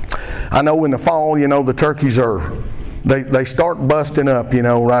 I know in the fall, the turkeys they start busting up,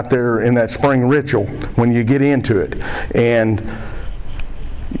 right there in that spring ritual when you get into it. And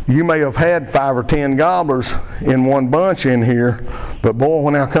you may have had 5 or 10 gobblers in one bunch in here, but boy,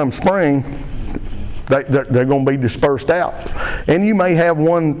 when now comes spring, they're going to be dispersed out. And you may have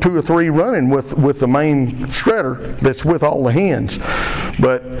 1, 2, or 3 running with the main shredder that's with all the hens.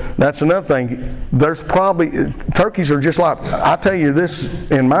 But that's another thing. There's probably, turkeys are just like, I tell you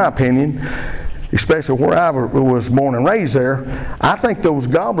this in my opinion, especially where I was born and raised there, I think those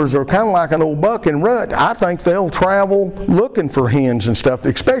gobblers are kind of like an old buck and rut. I think they'll travel looking for hens and stuff,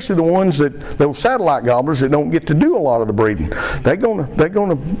 especially the ones those satellite gobblers that don't get to do a lot of the breeding. They're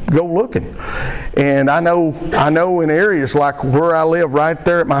gonna go looking. And I know in areas like where I live right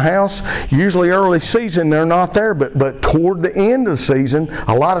there at my house, usually early season they're not there, but toward the end of the season,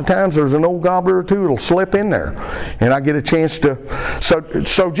 a lot of times there's an old gobbler or two that'll slip in there. And I get a chance to,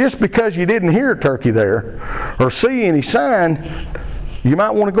 so just because you didn't hear turkey there or see any sign, you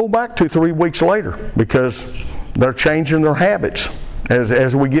might want to go back 2 or 3 weeks later, because they're changing their habits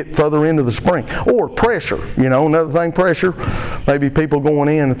as we get further into the spring. Or pressure, another thing, pressure, maybe people going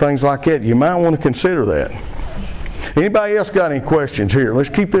in and things like that. You might want to consider that. Anybody else got any questions here? Let's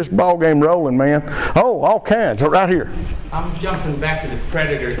keep this ball game rolling, man. Oh, all kinds, right here. I'm jumping back to the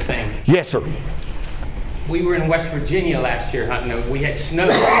predator thing. Yes, sir. we were in West Virginia last year hunting. We had snow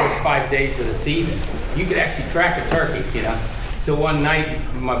the first 5 days of the season. You could actually track a turkey, you know. So one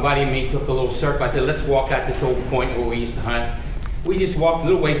night, my buddy and me took a little circle. I said, let's walk out this old point where we used to hunt. We just walked a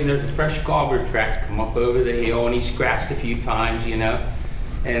little ways, and there's a fresh gobbler track come up over the hill, and he scratched a few times, you know.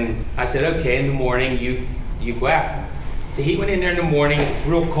 And I said, okay, in the morning, you go after him. So he went in there in the morning. It was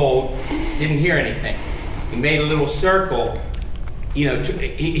real cold. Didn't hear anything. He made a little circle. You know,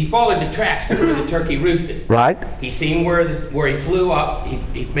 he followed the tracks to where the turkey roosted. Right. He seen where he flew up.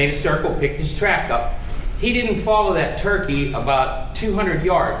 He made a circle, picked his track up. He didn't follow that turkey about 200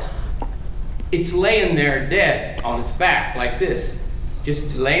 yards. It's laying there dead on its back like this,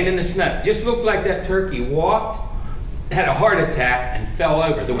 just laying in the snow. Just looked like that turkey walked, had a heart attack, and fell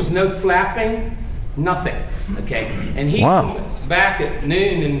over. There was no flapping, nothing. Okay, and he Wow. came back at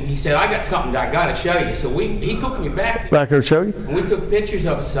noon, and he said, "I got something I got to show you." So he took me back. Back there to show you? And we took pictures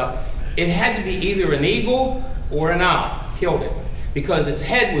of stuff. It had to be either an eagle or an owl killed it, because its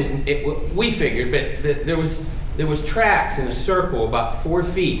head was. We figured, but there was tracks in a circle about 4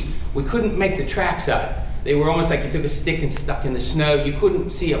 feet. We couldn't make the tracks out. They were almost like you took a stick and stuck in the snow. You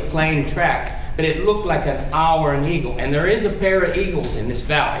couldn't see a plain track, but it looked like an owl or an eagle. And there is a pair of eagles in this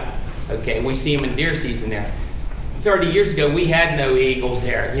valley. Okay, we see them in deer season there. 30 years ago, we had no eagles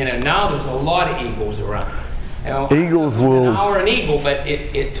there. You know, now there's a lot of eagles around. Eagles It was will- an owl or an eagle, but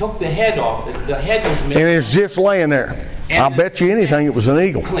it took the head off. The head was missing. And it's just laying there. I'll bet you anything it was an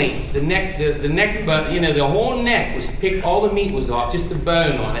eagle. Clean. The neck, but you know, the whole neck was picked. All the meat was off, just the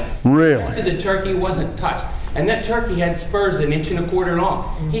bone on it. Really? The rest of the turkey wasn't touched, and that turkey had spurs 1.25 inches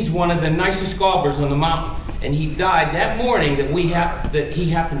long. He's one of the nicest gobblers on the mountain, and he died that morning that he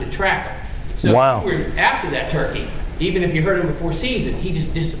happened to track him. So Wow. after that turkey, even if you heard him before season, he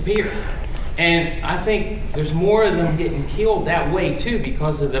just disappears. And I think there's more of them getting killed that way too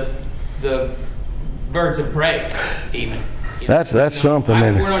because of the birds of prey, even. You know, That's something,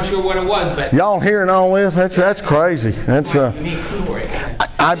 isn't we're it? not sure what it was, but Y'all hearing all this? That's crazy. That's quite a unique story.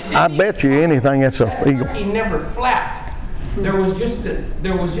 I bet you anything it's an eagle. He never flapped. There was just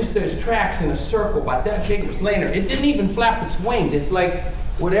those tracks in a circle about that big. It was laying there. It didn't even flap its wings. It's like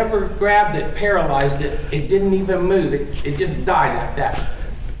whatever grabbed it, paralyzed it. It didn't even move. It just died like that.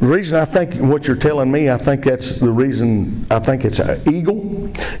 The reason I think what you're telling me, I think that's the reason I think it's an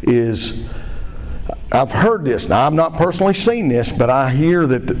eagle is I've heard this. Now, I've not personally seen this, but I hear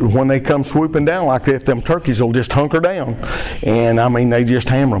that when they come swooping down like that, them turkeys will just hunker down. And, I mean, they just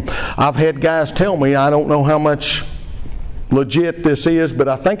hammer them. I've had guys tell me, I don't know how much legit this is, but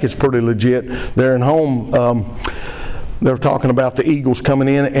I think it's pretty legit. They're in home. They're talking about the eagles coming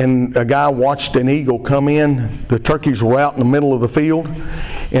in, and a guy watched an eagle come in. The turkeys were out in the middle of the field,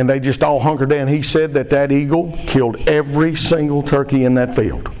 and they just all hunkered down. He said that eagle killed every single turkey in that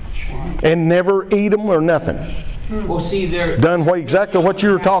field and never eat them or nothing. Well, see, they're Done exactly what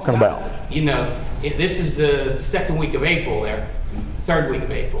you were talking about. You know, this is the second week of April there, third week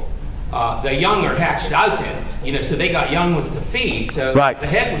of April. The young are hatched out then, you know, so they got young ones to feed. So Right. the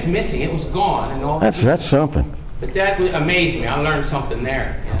head was missing, it was gone, and all. That's something. But that amazed me. I learned something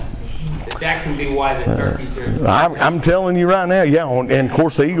there. You know, that can be why the turkeys are. I'm telling you right now, yeah, and of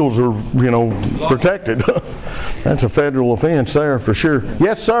course the eagles are, protected. That's a federal offense there for sure.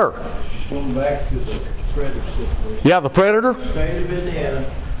 Yes, sir. Going back to the predator situation. Yeah, the predator? State of Indiana,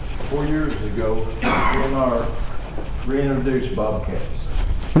 4 years ago, DNR reintroduced bobcats.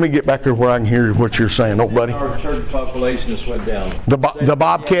 Let me get back here where I can hear what you're saying, old buddy. Our turkey population has went down. The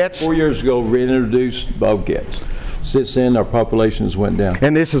bobcats? 4 years ago, reintroduced bobcats. Since then, our population has went down.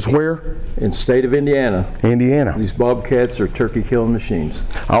 And this is where? In state of Indiana, Indiana. these bobcats are turkey killing machines.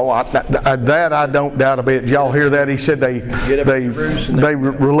 Oh, that I don't doubt a bit. Did y'all hear that? He said they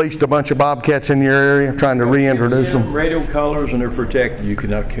released a bunch of bobcats in your area, trying to reintroduce them. Radio collars, and they're protected. You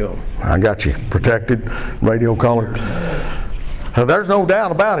cannot kill them. I got you. Protected, radio collar. There's no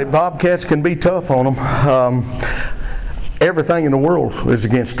doubt about it. Bobcats can be tough on them. Everything in the world is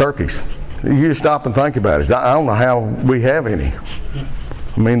against turkeys. You just stop and think about it. I don't know how we have any.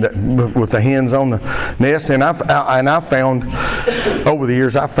 I mean, with the hens on the nest, and I found over the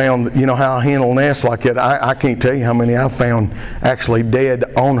years, how a hen will nest like that. I can't tell you how many I've found actually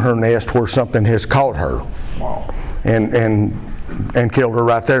dead on her nest where something has caught her, and killed her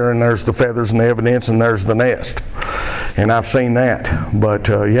right there. And there's the feathers and the evidence, and there's the nest. And I've seen that. But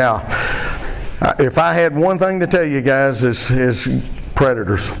yeah, if I had one thing to tell you guys is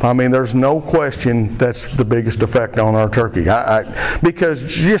predators. I mean, there's no question that's the biggest effect on our turkey. Because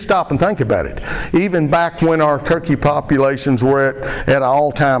just stop and think about it. Even back when our turkey populations were at an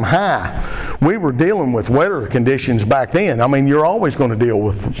all-time high, we were dealing with weather conditions back then. I mean, you're always going to deal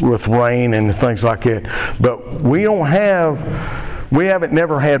with rain and things like that. But we haven't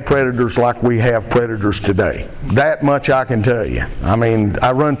never had predators like we have predators today. That much I can tell you. I mean,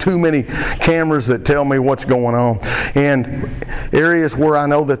 I run too many cameras that tell me what's going on. And areas where I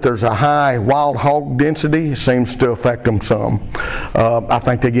know that there's a high wild hog density seems to affect them some. I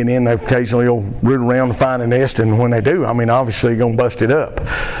think they get in, they occasionally will root around and find a nest, and when they do, I mean, obviously they're going to bust it up.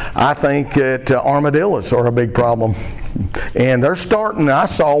 I think that armadillos are a big problem. And they're starting, I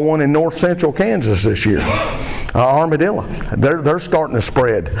saw one in north central Kansas this year, armadillo. They're starting to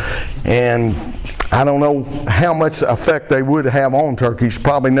spread. And I don't know how much effect they would have on turkeys.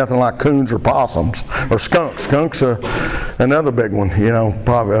 Probably nothing like coons or possums or skunks. Skunks are another big one, you know,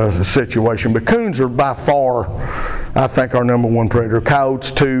 probably a situation. But coons are by far, I think, our number one predator.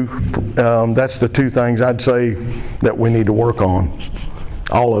 Coyotes too. That's the two things I'd say that we need to work on.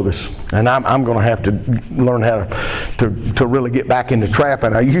 All of us. And I'm going to have to learn how to really get back into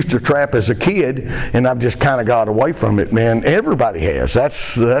trapping. I used to trap as a kid, and I've just kind of got away from it, man. Everybody has.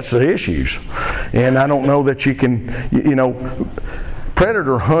 That's the issues. And I don't know that you can, you know,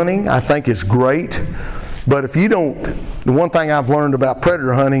 predator hunting I think is great, but if you don't, the one thing I've learned about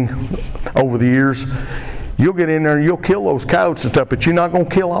predator hunting over the years, you'll get in there and you'll kill those coyotes and stuff, but you're not going to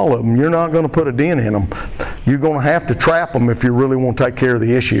kill all of them. You're not going to put a dent in them. You're going to have to trap them if you really want to take care of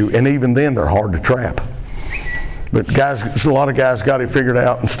the issue, and even then they're hard to trap. But guys, a lot of guys got it figured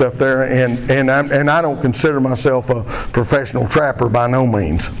out and stuff there, and I don't consider myself a professional trapper by no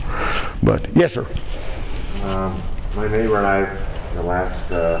means. But yes, sir. My neighbor and I, the last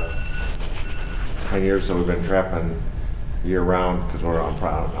 10 years or so, we've been trapping year-round because we're on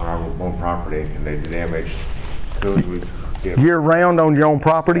our own property, and they damage. Year-round on your own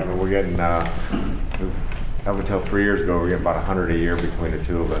property? We're getting, up until 3 years ago, we were getting about 100 a year between the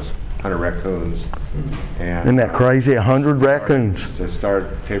two of us, 100 raccoons. And isn't that crazy, 100 raccoons? It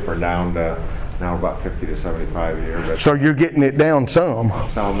started tapering down to now about 50 to 75 a year. But so you're getting it down some?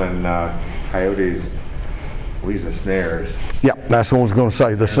 Some, and coyotes, we use the snares. Yep, that's what I was going to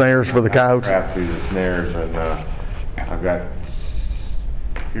say, the snares for the coyotes. Trap these snares, and I've got,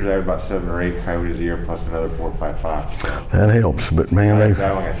 usually I have about 7 or 8 coyotes a year plus another 4 or 5 fox. So. That helps, but man, I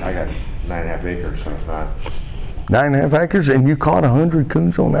got 9.5 acres, so it's not. 9.5 acres, and you caught 100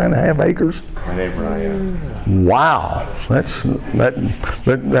 coons on 9.5 acres? My neighbor and I, yeah. Wow, that's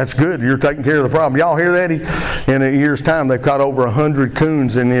good. You're taking care of the problem. Y'all hear that? In a year's time, they've caught over 100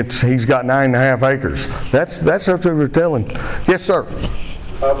 coons, and he's got 9.5 acres. That's what they were telling. Yes, sir.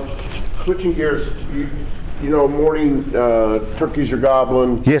 Switching gears, you know, morning turkeys are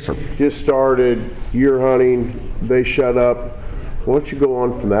gobbling. Yes, sir. Just started year hunting. They shut up. Why don't you go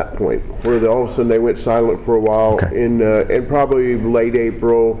on from that point, where all of a sudden they went silent for a while, okay, in probably late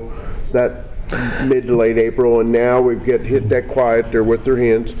April, that mid to late April, and now we've hit that quiet. They're with their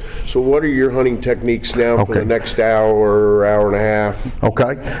hens. So what are your hunting techniques now for the next hour and a half?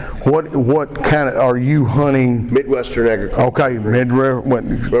 Okay. What kind of are you hunting? Midwestern agriculture. Okay.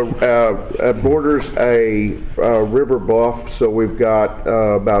 Borders a river bluff, so we've got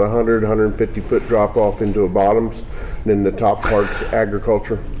about 150 foot drop off into the bottoms, and then the top part's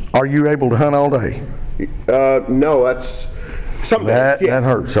agriculture. Are you able to hunt all day? No, that's. Sometimes, that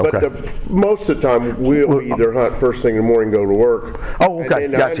hurts, okay. But most of the time, we'll either hunt first thing in the morning, go to work. Oh, okay,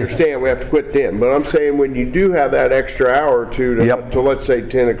 and I understand we have to quit then. But I'm saying when you do have that extra hour or two to let's say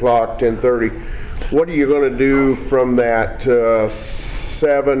 10 o'clock, 10:30, what are you going to do from that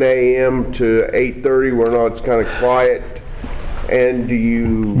 7 a.m. to 8:30 where now it's kind of quiet? And do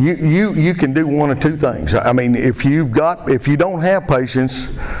you can do one of two things. I mean, if you don't have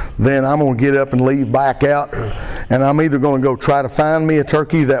patience, then I'm going to get up and leave back out, and I'm either going to go try to find me a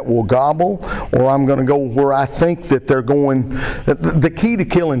turkey that will gobble, or I'm going to go where I think that they're going. The key to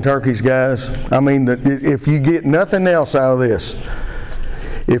killing turkeys, guys, I mean, if you get nothing else out of this,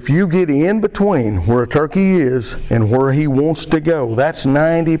 if you get in between where a turkey is and where he wants to go, that's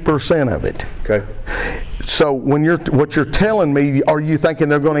 90% of it. Okay. So what you're telling me, are you thinking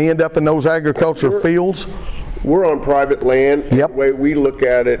they're going to end up in those agricultural fields? We're on private land. Yep. The way we look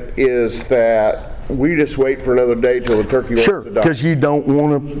at it is that we just wait for another day till the turkey wants to die. Sure, because you don't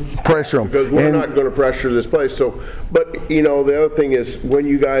want to pressure them. Because we're not going to pressure this place. So, but you know, the other thing is when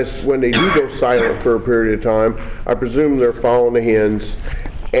they do go silent for a period of time, I presume they're following the hens.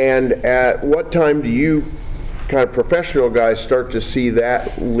 And at what time do you kind of professional guys start to see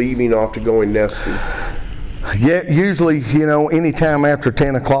that leaving off to going nesting? Yeah, usually, anytime after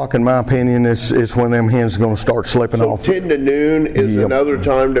 10 o'clock, in my opinion, is when them hens going to start slipping So off. 10 to noon is Yep. another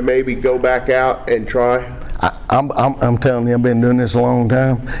time to maybe go back out and try? I'm telling you, I've been doing this a long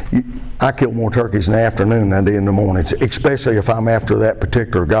time. I kill more turkeys in the afternoon than I do in the mornings, especially if I'm after that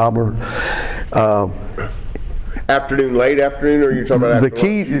particular gobbler. Afternoon, late afternoon, or you're talking about The after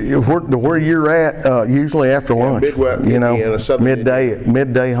key, lunch? where you're at, usually after lunch. Midwest, Indiana, Southern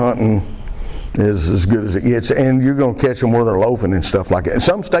midday hunting is as good as it gets, and you're going to catch them where they're loafing and stuff like that. In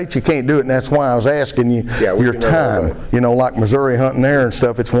some states you can't do it, and that's why I was asking you your time. Like Missouri hunting there and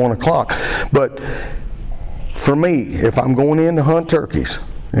stuff, it's 1 o'clock. But for me, if I'm going in to hunt turkeys,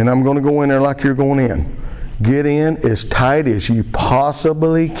 and I'm going to go in there like you're going in, get in as tight as you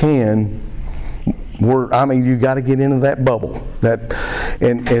possibly can. You got to get into that bubble,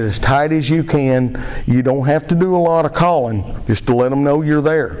 and as tight as you can. You don't have to do a lot of calling, just to let them know you're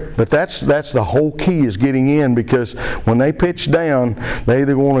there. But that's the whole key, is getting in, because when they pitch down, they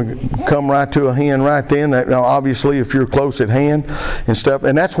either want to come right to a hen right then. Now, obviously, if you're close at hand and stuff,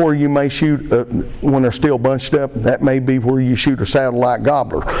 and that's where you may shoot when they're still bunched up. That may be where you shoot a satellite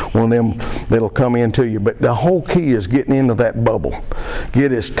gobbler, one of them that'll come into you. But the whole key is getting into that bubble.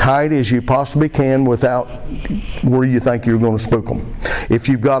 Get as tight as you possibly can without where you think you're going to spook them. If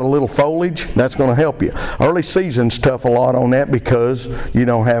you've got a little foliage, that's going to help you. Early season's tough a lot on that because you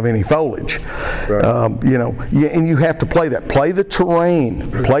don't have any foliage. Right. And you have to play that. Play the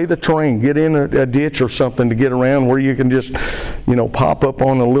terrain. Get in a ditch or something to get around where you can just, pop up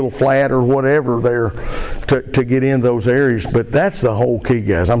on a little flat or whatever there to get in those areas. But that's the whole key,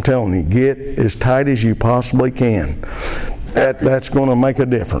 guys. I'm telling you, get as tight as you possibly can. That's going to make a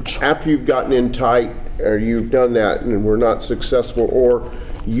difference. After you've gotten in tight, or you've done that and we're not successful, or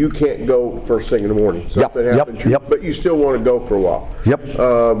you can't go first thing in the morning, something happens, but you still want to go for a while.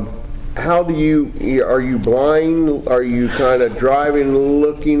 How do are you blind? Are you kind of driving,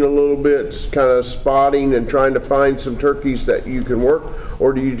 looking a little bit, kind of spotting and trying to find some turkeys that you can work,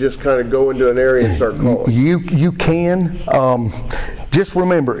 or do you just kind of go into an area and start calling? You can. Just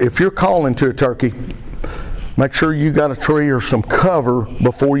remember, if you're calling to a turkey, make sure you got a tree or some cover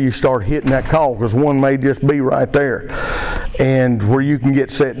before you start hitting that call, because one may just be right there and where you can get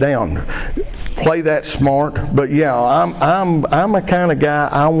set down. Play that smart, but I'm a kind of guy,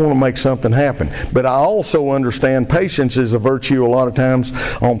 I want to make something happen. But I also understand patience is a virtue a lot of times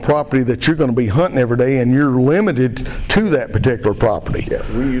on property that you're going to be hunting every day, and you're limited to that particular property. Yeah,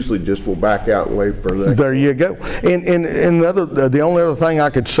 we usually just will back out and wait for that. There you go. And the only other thing I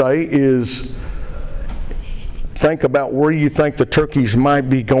could say is, think about where you think the turkeys might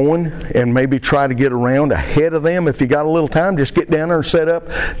be going and maybe try to get around ahead of them. If you got a little time, just get down there and set up.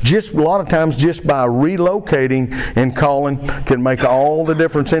 Just a lot of times, just by relocating and calling can make all the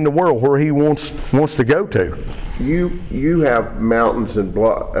difference in the world where he wants to go to. You have mountains and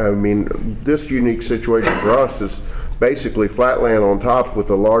bluff. I mean, this unique situation for us is basically flat land on top with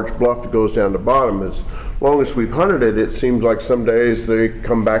a large bluff that goes down the bottom. As long as we've hunted it, it seems like some days they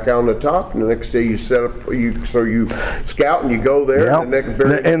come back out on the top, and the next day you set up, so you scout and you go there, and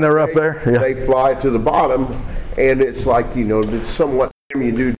they're up there. Yeah. They fly to the bottom, and it's like, it's somewhat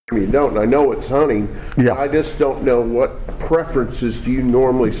you do, you don't. And I know it's hunting. Yeah. I just don't know what preferences do you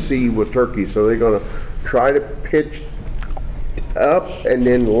normally see with turkeys. So they're going to try to pitch up and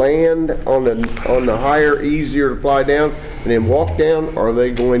then land on the higher, easier to fly down, and then walk down, or are they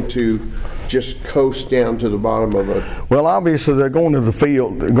going to just coast down to the bottom of it? Well, obviously they're going to the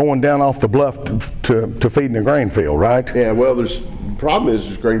field, going down off the bluff to feed in the grain field, right? Yeah, well, the problem is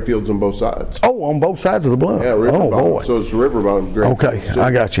there's grain fields on both sides. Oh, on both sides of the bluff? Yeah, river bottom. Boy. So it's river bottom grain Okay, fields.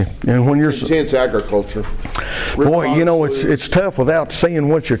 I got you. And when you're intense agriculture. Boy, it's tough without seeing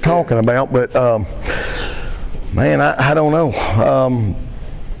what you're talking about, but man, I don't know.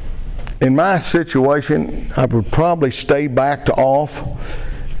 In my situation, I would probably stay back to off,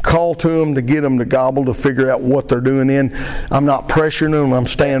 call to them to get them to gobble, to figure out what they're doing in. I'm not pressuring them. I'm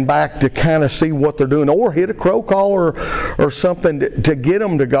staying back to kind of see what they're doing, or hit a crow call or something to get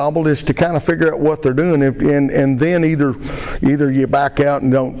them to gobble, just to kind of figure out what they're doing. And then either you back out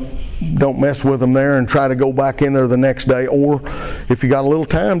and don't mess with them there and try to go back in there the next day, or if you got a little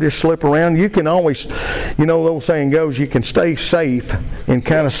time, just slip around. You can always, the old saying goes, you can stay safe and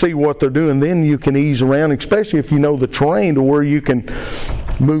kind of see what they're doing, then you can ease around, especially if you know the terrain to where you can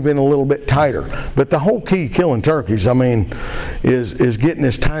move in a little bit tighter. But the whole key killing turkeys, is getting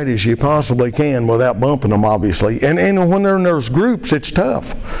as tight as you possibly can without bumping them, obviously. And when they're in those groups, it's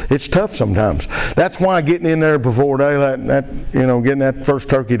tough. It's tough sometimes. That's why getting in there before daylight, getting that first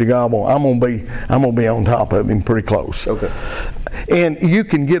turkey to gobble, I'm gonna be on top of him pretty close. Okay. And you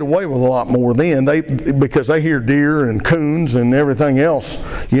can get away with a lot more then, because they hear deer and coons and everything else,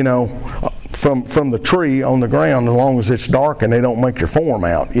 you know, from the tree on the ground, as long as it's dark and they don't make your form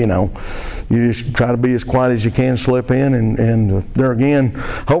out, you know. You just try to be as quiet as you can, slip in, and there again,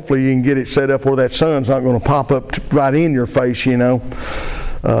 hopefully you can get it set up where that sun's not going to pop up right in your face, you know,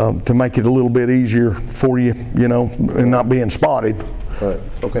 to make it a little bit easier for you, you know, and not being spotted. Right.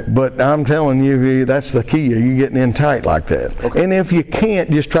 Okay. But I'm telling you, that's the key. You getting in tight like that. Okay. And if you can't,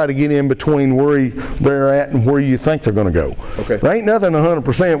 just try to get in between where they're at and where you think they're going to go. Okay. There ain't nothing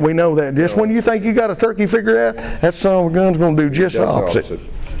 100%. We know that. Just when you think you got a turkey figured out, that son of a gun's going to do just the opposite.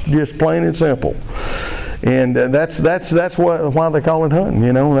 Just plain and simple. And that's why they call it hunting,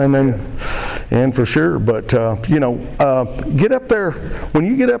 you know. And for sure. But you know, get up there. When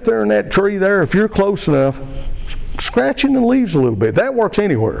you get up there in that tree there, if you're close enough, scratching the leaves a little bit. That works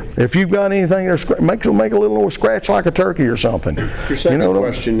anywhere. If you've got anything there, make a little scratch like a turkey or something. Your second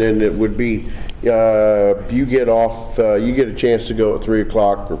question then it would be, you get off, you get a chance to go at 3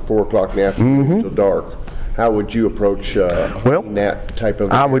 o'clock or 4 o'clock in the afternoon until dark. How would you approach that type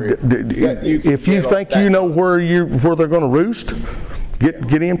of area? I would, if you think you know where they're going to roost,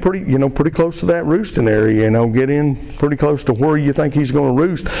 get in pretty close to that roosting area, you know, get in pretty close to where you think he's going to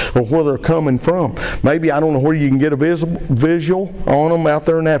roost or where they're coming from. Maybe, I don't know, where you can get a visual on them out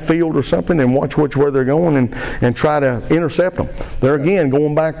there in that field or something, and watch which way they're going and try to intercept them. They're again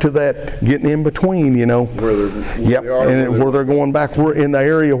going back to that getting in between, you know. Where they're going back in the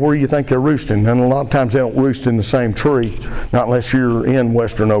area where you think they're roosting. And a lot of times they don't roost in the same tree, not unless you're in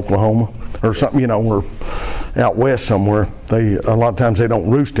western Oklahoma or something, you know, or out west somewhere. A lot of times they don't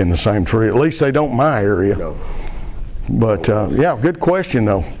roost in the same tree. At least they don't in my area. No. But yeah, good question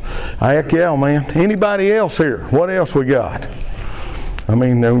though. Heck yeah, man. Anybody else here? What else we got? I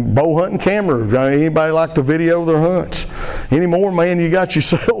mean, bow hunting cameras. Anybody like to video their hunts? Anymore, man, you got your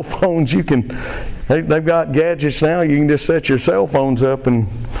cell phones. You can. They've got gadgets now. You can just set your cell phones up and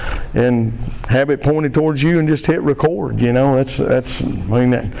have it pointed towards you and just hit record. You know, that's the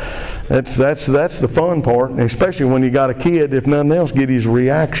fun part, especially when you got a kid. If nothing else, get his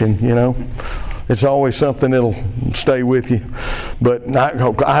reaction. You know, it's always something that'll stay with you. But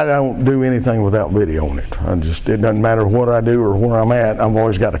I don't do anything without video on it. It doesn't matter what I do or where I'm at. I've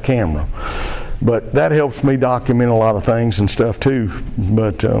always got a camera. But that helps me document a lot of things and stuff too.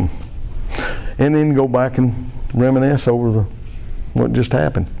 But and then go back and reminisce over what just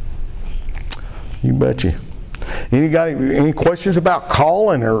happened. You betcha. Any questions about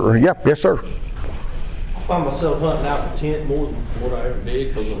calling or yes sir? I find myself hunting out in the tent more than what I ever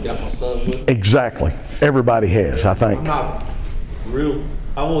did because I've got my son with me. Exactly. Everybody has, I think. I'm not real.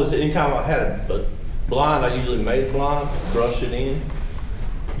 Anytime I had a blind, I usually made a blind, brush it in.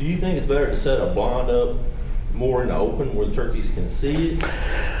 Do you think it's better to set a blind up more in the open where the turkeys can see it?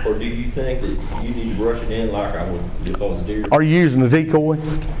 Or do you think that you need to brush it in like I would if I was a deer? Are you using a decoy?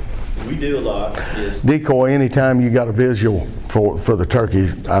 We do a lot, yes. Decoy, anytime you got a visual for the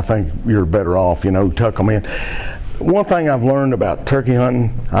turkey, I think you're better off, you know, tuck them in. One thing I've learned about turkey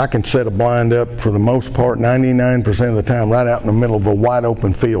hunting, I can set a blind up for the most part 99% of the time right out in the middle of a wide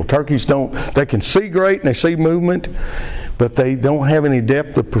open field. Turkeys they can see great and they see movement, but they don't have any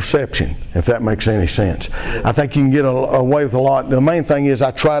depth of perception, if that makes any sense. Yeah. I think you can get away with a lot. The main thing is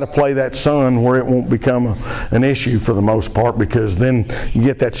I try to play that sun where it won't become an issue for the most part, because then you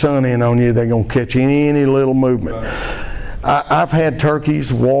get that sun in on you, they're going to catch any little movement. Right. I've had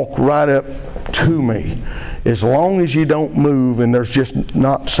turkeys walk right up to me. As long as you don't move and there's just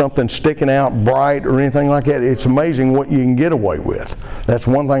not something sticking out bright or anything like that, it's amazing what you can get away with. That's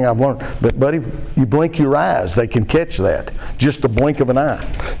one thing I've learned. But buddy, you blink your eyes, they can catch that. Just the blink of an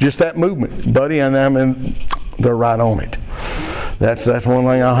eye. Just that movement, buddy, and I mean, they're right on it. That's one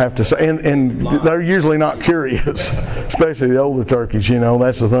thing I'll have to say. And they're usually not curious, especially the older turkeys, you know,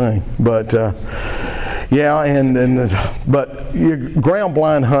 that's the thing. But yeah, but ground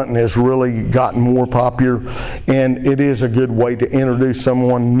blind hunting has really gotten more popular, and it is a good way to introduce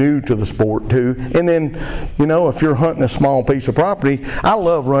someone new to the sport too. And then, you know, if you're hunting a small piece of property, I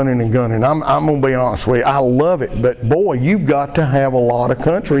love running and gunning. I'm gonna be honest with you, I love it. But boy, you've got to have a lot of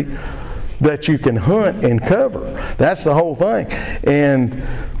country that you can hunt and cover. That's the whole thing. And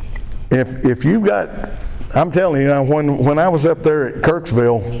if you've got, I'm telling you, when I was up there at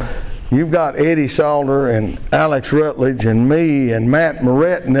Kirksville, you've got Eddie Salter and Alex Rutledge and me and Matt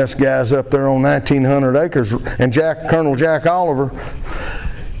Moret and us guys up there on 1,900 acres, and Colonel Jack Oliver.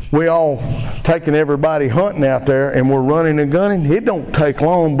 We all taking everybody hunting out there, and we're running and gunning. It don't take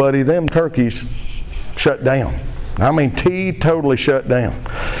long, buddy. Them turkeys shut down. I mean, totally shut down.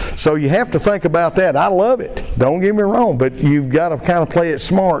 So you have to think about that. I love it. Don't get me wrong, but you've got to kind of play it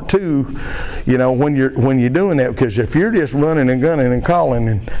smart too, you know, when you're doing that, because if you're just running and gunning and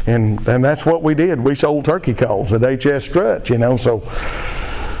calling, and that's what we did. We sold turkey calls at HS Strut, you know, so.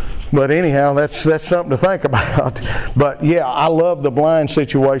 But anyhow, that's something to think about. But yeah, I love the blind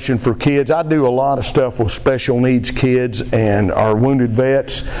situation for kids. I do a lot of stuff with special needs kids and our wounded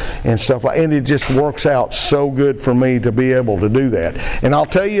vets and stuff like that. And it just works out so good for me to be able to do that. And I'll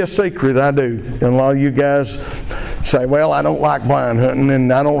tell you a secret I do. And a lot of you guys say, well, I don't like blind hunting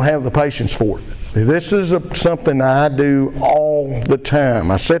and I don't have the patience for it. This is something I do all the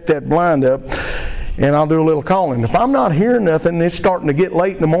time. I set that blind up and I'll do a little calling. If I'm not hearing nothing and it's starting to get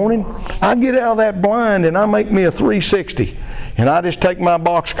late in the morning, I get out of that blind and I make me a 360. And I just take my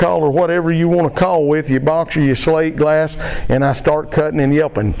box call or whatever you want to call with, your box or your slate glass, and I start cutting and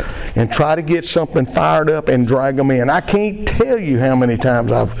yelping and try to get something fired up and drag them in. I can't tell you how many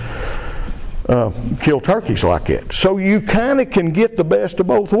times I've killed turkeys like that. So you kind of can get the best of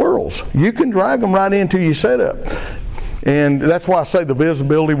both worlds. You can drag them right into your setup. And that's why I say the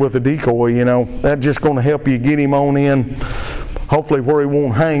visibility with the decoy, you know, that's just going to help you get him on in, hopefully where he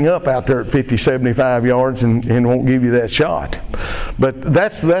won't hang up out there at 50, 75 yards and won't give you that shot. But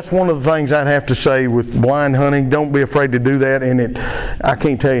that's one of the things I'd have to say with blind hunting. Don't be afraid to do that. And I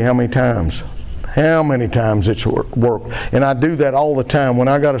can't tell you how many times it's worked. And I do that all the time when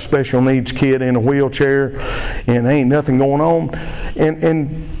I got a special needs kid in a wheelchair and ain't nothing going on.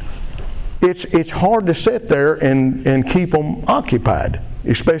 And it's hard to sit there and keep them occupied,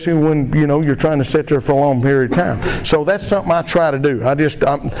 especially when, you know, you're trying to sit there for a long period of time. So that's something I try to do.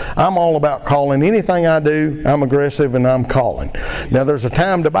 I'm all about calling. Anything I do, I'm aggressive and I'm calling. Now there's a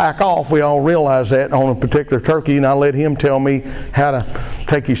time to back off. We all realize that on a particular turkey, and I let him tell me how to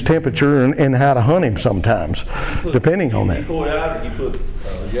take his temperature and how to hunt him sometimes, depending on that. You pull it out, or you put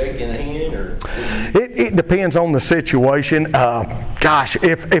Jake in a hand, or? It depends on the situation. Gosh,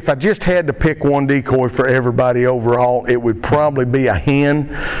 if I just had to pick one decoy for everybody overall, it would probably be a hen,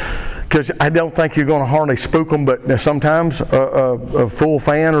 because I don't think you're going to hardly spook them, but sometimes a full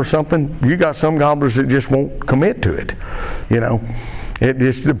fan or something, you got some gobblers that just won't commit to it, you know. It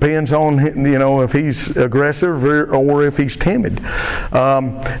just depends on, you know, if he's aggressive or if he's timid.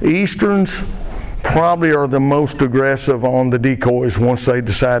 Easterns probably are the most aggressive on the decoys once they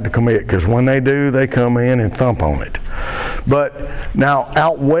decide to commit, because when they do, they come in and thump on it. But now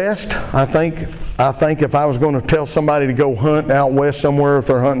out west, I think if I was going to tell somebody to go hunt out west somewhere, if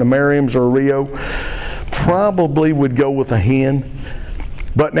they're hunting a Merriam's or a Rio, probably would go with a hen.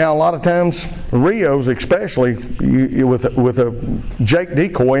 But now a lot of times, Rios especially, with a Jake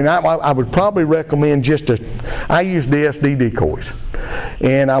decoy, and I would probably recommend I use DSD decoys,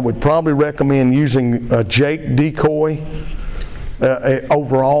 and I would probably recommend using a Jake decoy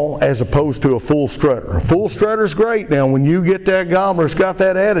overall as opposed to a full strutter. A full strutter's great. Now when you get that gobbler that's got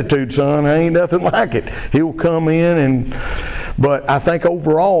that attitude, son, ain't nothing like it. He'll come in but I think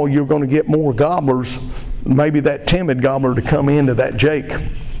overall you're going to get more gobblers, maybe that timid gobbler, to come into that Jake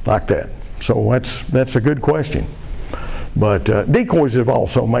like that. So that's a good question. But decoys have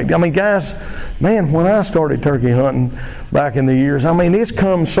also made, I mean, guys, man, when I started turkey hunting back in the years, I mean, it's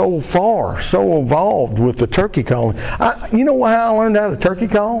come so far, so evolved with the turkey calling. You know how I learned how to turkey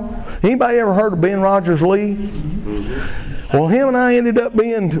call? Anybody ever heard of Ben Rogers Lee? Well, him and I ended up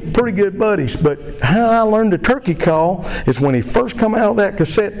being pretty good buddies, but how I learned the turkey call is when he first come out of that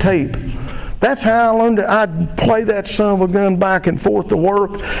cassette tape. That's how I learned it. I'd play that son of a gun back and forth to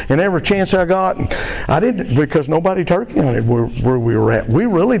work, and every chance I got, I didn't, because nobody turkey hunted where we were at. We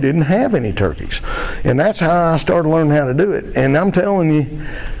really didn't have any turkeys. And that's how I started learning how to do it. And I'm telling you,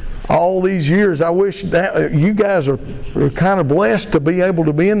 all these years, I wish that you guys are kind of blessed to be able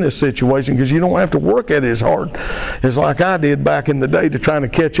to be in this situation, because you don't have to work at it as hard as like I did back in the day to trying to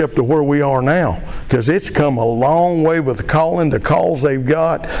catch up to where we are now. Because it's come a long way with the calling, the calls they've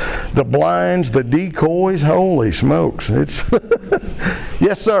got, the blinds, the decoys. Holy smokes! It's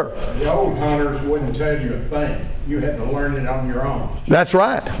yes, sir. The old hunters wouldn't tell you a thing. You had to learn it on your own. That's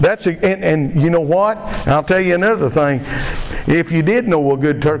right. And you know what? I'll tell you another thing. If you did know a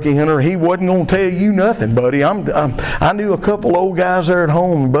good turkey hunter, he wasn't going to tell you nothing, buddy. I knew a couple old guys there at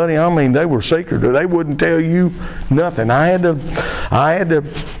home, buddy. I mean, they were secretive. They wouldn't tell you nothing. I had to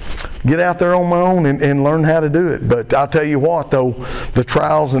get out there on my own and learn how to do it. But I'll tell you what, though, the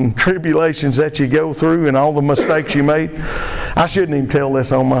trials and tribulations that you go through and all the mistakes you made, I shouldn't even tell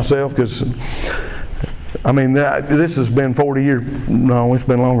this on myself, because I mean, this has been 40 years, no, it's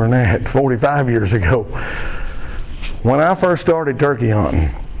been longer than that, 45 years ago. When I first started turkey hunting,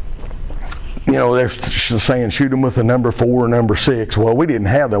 you know, they're saying shoot them with a number 4 or number 6. Well, we didn't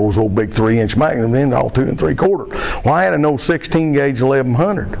have those old big 3-inch magnums, then all 2 3/4. Well, I had an old 16 gauge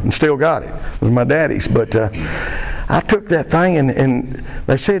 1100 and still got it. It was my daddy's. But I took that thing and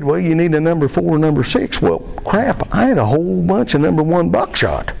they said, well, you need a number 4 or number 6. Well, crap, I had a whole bunch of number 1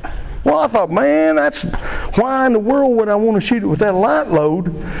 buckshot. Well, I thought, man, that's why in the world would I want to shoot it with that light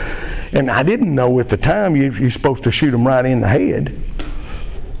load? And I didn't know at the time you're supposed to shoot them right in the head.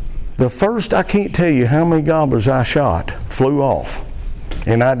 The first, I can't tell you how many gobblers I shot flew off,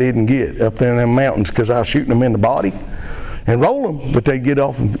 and I didn't get up there in them mountains because I was shooting them in the body and roll them, but they'd get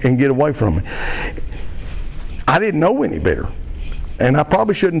off and get away from me. I didn't know any better, and I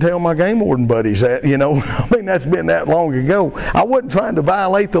probably shouldn't tell my game warden buddies that, you know. I mean, that's been that long ago. I wasn't trying to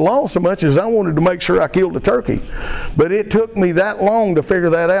violate the law so much as I wanted to make sure I killed a turkey. But it took me that long to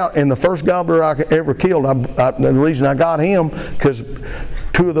figure that out, and the first gobbler I ever killed, the reason I got him, because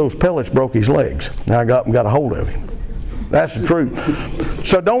 2 of those pellets broke his legs. And I got a hold of him. That's the truth.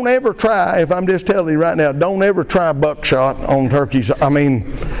 So don't ever try, if I'm just telling you right now, don't ever try buckshot on turkeys. I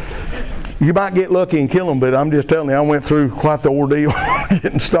mean, you might get lucky and kill them, but I'm just telling you, I went through quite the ordeal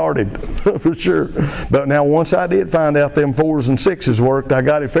getting started, for sure. But now once I did find out them 4s and 6s worked, I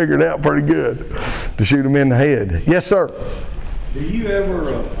got it figured out pretty good to shoot them in the head. Yes, sir. Do you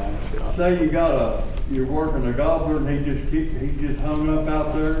ever say you're working a gobbler and he just hung up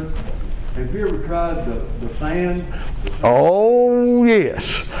out there? Have you ever tried the fan? Oh,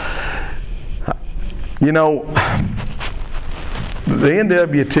 yes. You know, the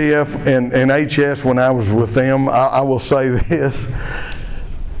NWTF and HS, when I was with them, I will say this.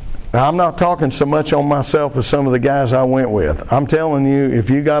 Now, I'm not talking so much on myself as some of the guys I went with. I'm telling you, if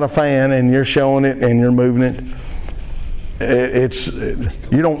you got a fan and you're showing it and you're moving it,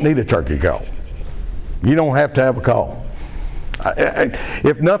 you don't need a turkey call. You don't have to have a call.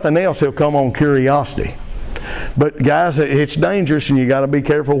 If nothing else, he'll come on curiosity. But guys, it's dangerous, and you got to be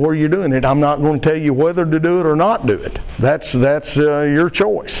careful where you're doing it. I'm not going to tell you whether to do it or not do it. That's your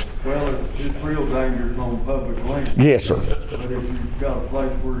choice. Well, it's real dangerous on public land. Yes, sir. But if you've got a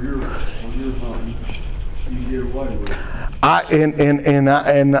place where you're hunting, you can get away with it. I'll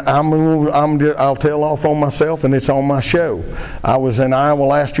tell off on myself, and it's on my show. I was in Iowa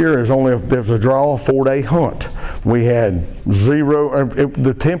last year. There was a draw, a 4-day hunt. We had 0.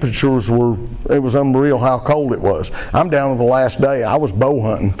 The temperatures it was unreal how cold it was. I'm down to the last day. I was bow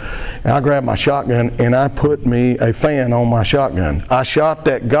hunting, and I grabbed my shotgun and I put me a fan on my shotgun. I shot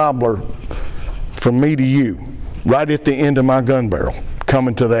that gobbler from me to you, right at the end of my gun barrel,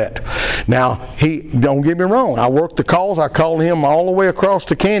 coming to that. Now, don't get me wrong, I worked the calls. I called him all the way across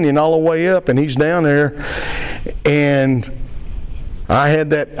the canyon, all the way up, and he's down there. And I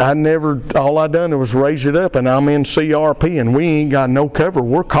had that, all I done was raise it up, and I'm in CRP, and we ain't got no cover.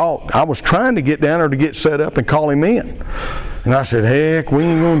 We're caught. I was trying to get down there to get set up and call him in. And I said, heck, we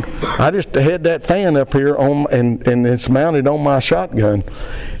ain't going to. I just had that fan up here and it's mounted on my shotgun.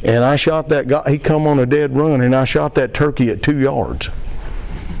 And I shot that guy. He come on a dead run, and I shot that turkey at 2 yards.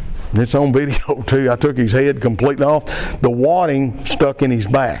 It's on video too. I took his head completely off. The wadding stuck in his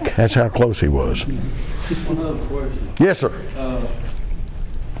back. That's how close he was. One other question. Yes, sir.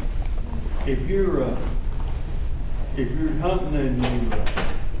 If you're hunting and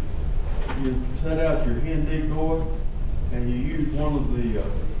you set out your hen decoy and you use one of the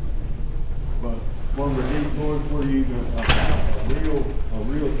decoys where you a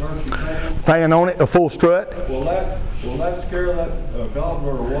real turkey fan on it, a full strut. Will that scare that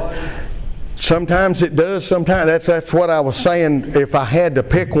gobbler away? Sometimes it does. Sometimes that's what I was saying. If I had to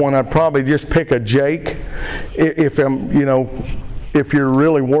pick one, I'd probably just pick a Jake. If you're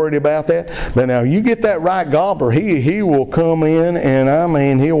really worried about that. But now you get that right gobbler, he will come in, and I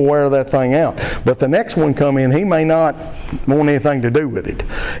mean, he'll wear that thing out. But the next one come in, he may not want anything to do with it.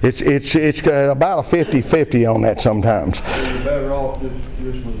 It's about a 50-50 on that sometimes. So you're better off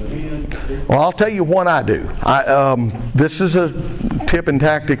just with the hen? Well, I'll tell you what I do. This is a tip and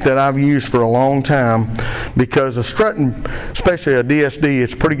tactic that I've used for a long time, because a strutting, especially a DSD,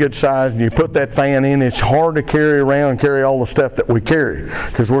 it's pretty good size, and you put that fan in, it's hard to carry around and carry all the stuff that we carry,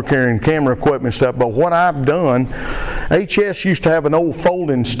 because we're carrying camera equipment and stuff. But what I've done, HS used to have an old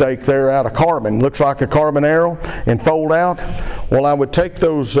folding stake there out of carbon, looks like a carbon arrow, and fold out. Well, I would take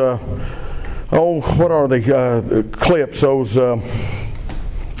those, what are they, clips, those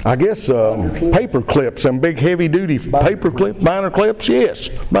I guess paper clips, some big heavy duty paper clips, binder clips, yes,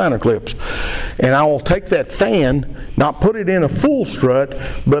 binder clips. And I will take that fan, not put it in a full strut,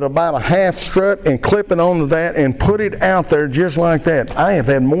 but about a half strut and clip it onto that and put it out there just like that. I have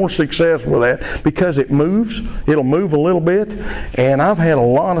had more success with that because it moves, it'll move a little bit, and I've had a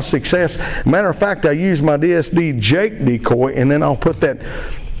lot of success. Matter of fact, I use my DSD Jake decoy and then I'll put that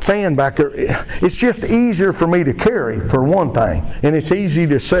fan back there. It's just easier for me to carry, for one thing, and it's easy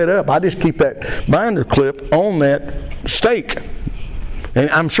to set up. I just keep that binder clip on that stake, and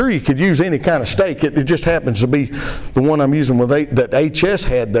I'm sure you could use any kind of stake. It just happens to be the one I'm using with that HS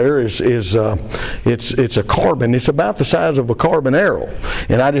had there is it's a carbon. It's about the size of a carbon arrow,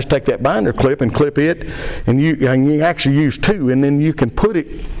 and I just take that binder clip and clip it, and you actually use two, and then you can put it.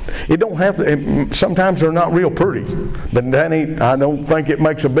 It don't have to. Sometimes they're not real pretty, but I don't think it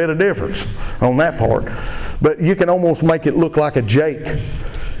makes a bit of difference on that part. But you can almost make it look like a Jake.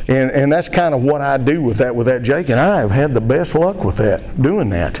 And that's kind of what I do with that Jake, and I have had the best luck with that, doing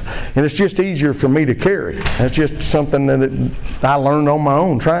that. And it's just easier for me to carry. That's just something that I learned on my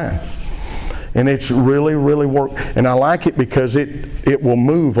own trying. And it's really, really worked. And I like it because it will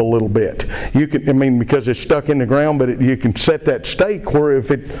move a little bit. Because it's stuck in the ground, but you can set that stake where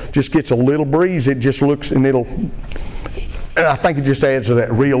if it just gets a little breeze, it just looks, and I think it just adds to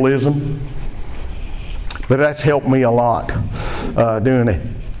that realism. But that's helped me a lot doing it.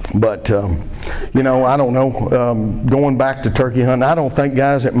 But, I don't know, going back to turkey hunting, I don't think,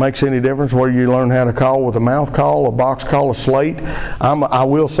 guys, it makes any difference whether you learn how to call with a mouth call, a box call, a slate. I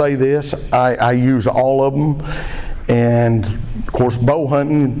will say this, I use all of them. And of course, bow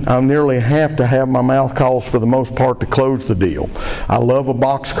hunting, I nearly have to have my mouth calls for the most part to close the deal. I love a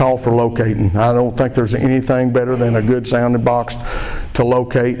box call for locating. I don't think there's anything better than a good sounding box to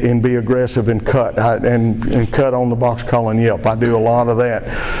locate and be aggressive and cut. And cut on the box call and yelp. I do a lot of that.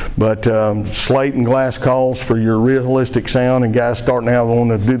 But slate and glass calls for your realistic sound, and guys starting out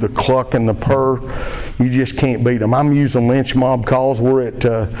wanting to do the cluck and the purr, you just can't beat them. I'm using Lynch Mob calls. We're at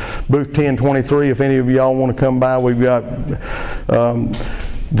booth 1023. If any of y'all want to come by, we've got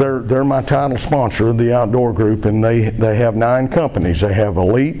they're my title sponsor of the outdoor group, and they have 9 companies. They have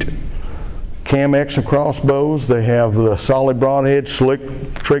Elite, Cam-X and crossbows. They have the solid broadheads, slick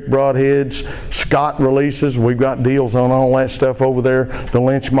trick broadheads, Scott releases. We've got deals on all that stuff over there. The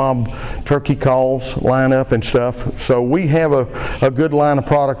Lynch Mob turkey calls lineup and stuff. So we have a good line of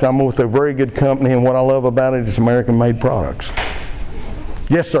product. I'm with a very good company, and what I love about it is American-made products.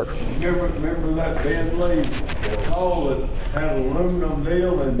 Yes, sir. Remember that Ben Lee call that had an aluminum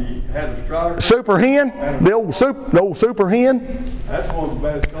deal and he had a striker? Super Hen? The old Super Hen? That's one of the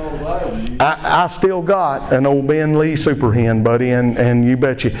best calls I ever used. I still got an old Ben Lee Super Hen, buddy, and you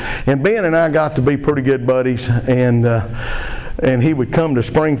bet you. And Ben and I got to be pretty good buddies, and he would come to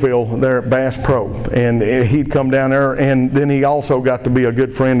Springfield there at Bass Pro, and he'd come down there, and then he also got to be a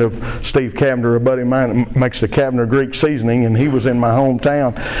good friend of Steve Cavender, a buddy of mine that makes the Cavender Greek seasoning, and he was in my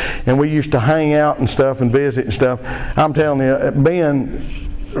hometown, and we used to hang out and stuff and visit and stuff. I'm telling you, Ben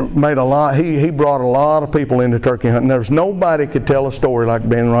made a lot. He brought a lot of people into turkey hunting. There's nobody could tell a story like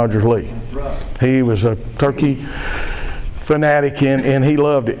Ben Rogers Lee. Right. He was a turkey fanatic, and he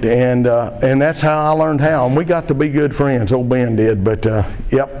loved it, and that's how I learned how, and we got to be good friends. Old Ben did, but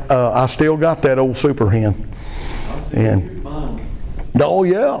I still got that old Super Hen. And oh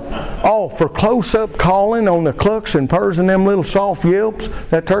yeah, for close-up calling on the clucks and purrs and them little soft yelps,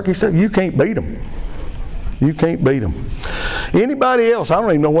 that turkey stuff, you can't beat them. You can't beat them. Anybody else? I don't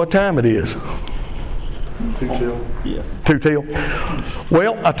even know what time it is. 2 till. Yeah. 2 till.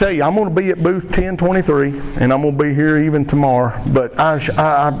 Well, I tell you, I'm going to be at booth 1023, and I'm going to be here even tomorrow. But I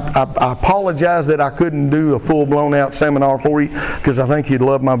apologize that I couldn't do a full-blown out seminar for you, because I think you'd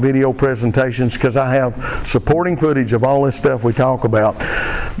love my video presentations, because I have supporting footage of all this stuff we talk about.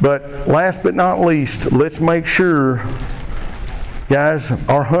 But last but not least, let's make sure, guys,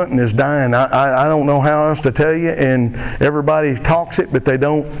 our hunting is dying. I don't know how else to tell you, and everybody talks it, but they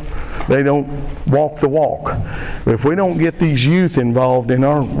don't walk the walk. If we don't get these youth involved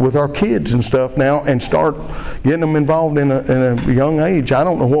with our kids and stuff now, and start getting them involved in a young age, I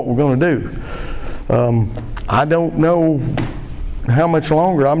don't know what we're going to do. I don't know how much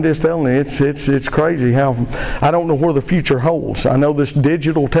longer. I'm just telling you, it's crazy how I don't know where the future holds. I know this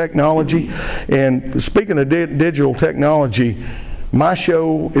digital technology, and speaking of digital technology, my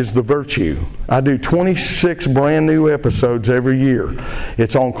show is The Virtue. I do 26 brand new episodes every year.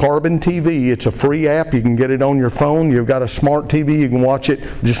 It's on Carbon TV. It's a free app. You can get it on your phone. You've got a smart TV. You can watch it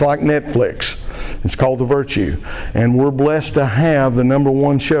just like Netflix. It's called The Virtue. And we're blessed to have the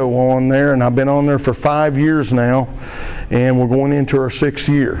 #1 show on there, and I've been on there for 5 years now. and we're going into our 6th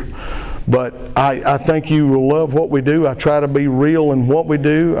year. But I think you will love what we do. I try to be real in what we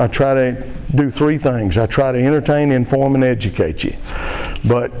do. I try to do 3 things. I try to entertain, inform, and educate you.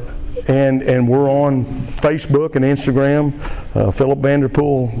 And we're on Facebook and Instagram. Philip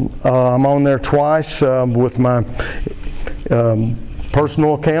Vanderpool, I'm on there twice with my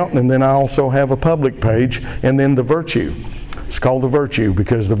personal account, and then I also have a public page, and then The Virtue. It's called The Virtue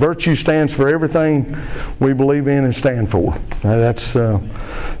because the Virtue stands for everything we believe in and stand for. That's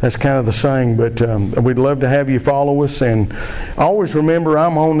kind of the saying, but we'd love to have you follow us. And always remember,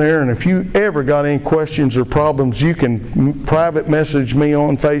 I'm on there, and if you ever got any questions or problems, you can private message me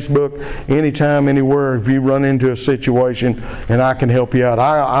on Facebook anytime, anywhere if you run into a situation, and I can help you out.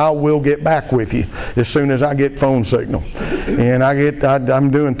 I will get back with you as soon as I get phone signal. And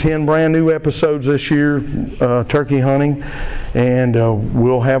I'm doing 10 brand new episodes this year, turkey hunting. And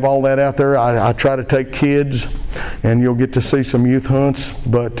we'll have all that out there. I try to take kids, and you'll get to see some youth hunts,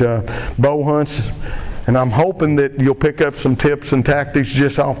 but bow hunts. And I'm hoping that you'll pick up some tips and tactics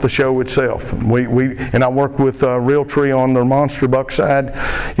just off the show itself. And I work with Realtree on their monster buck side.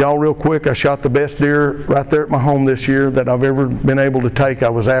 Y'all, real quick, I shot the best deer right there at my home this year that I've ever been able to take. I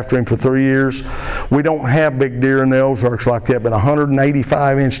was after him for 3 years. We don't have big deer in the Ozarks like that, but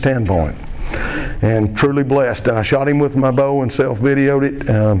 185-inch 10-point. And truly blessed. And I shot him with my bow and self-videoed it.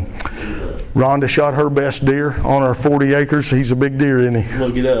 Rhonda shot her best deer on our 40 acres. He's a big deer, isn't he?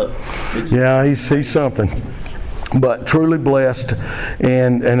 Look it up. Yeah, he's something. But truly blessed,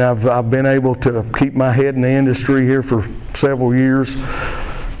 and I've been able to keep my head in the industry here for several years.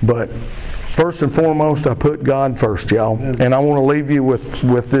 But first and foremost, I put God first, y'all. And I want to leave you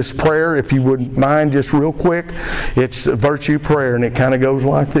with this prayer, if you wouldn't mind, just real quick. It's a virtue prayer, and it kind of goes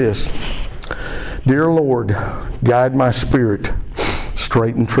like this. Dear Lord, guide my spirit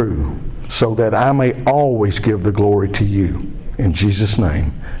straight and true, so that I may always give the glory to you. In Jesus'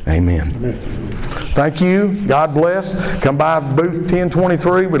 name, amen. Thank you. God bless. Come by booth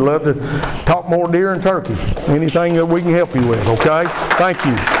 1023. We'd love to talk more deer and turkey. Anything that we can help you with, okay? Thank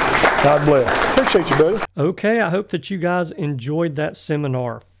you. God bless. Appreciate you, buddy. Okay, I hope that you guys enjoyed that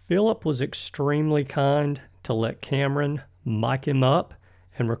seminar. Philip was extremely kind to let Cameron mic him up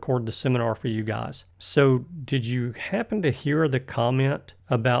and record the seminar for you guys. So did you happen to hear the comment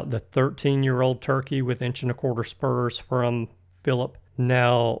about the 13-year-old turkey with 1 1/4 spurs from Philip?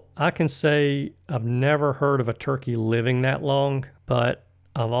 Now, I can say I've never heard of a turkey living that long, but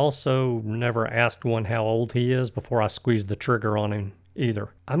I've also never asked one how old he is before I squeeze the trigger on him either.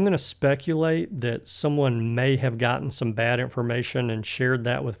 I'm going to speculate that someone may have gotten some bad information and shared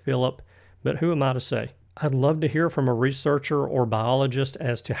that with Philip, but who am I to say? I'd love to hear from a researcher or biologist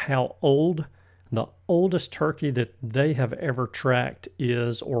as to how old the oldest turkey that they have ever tracked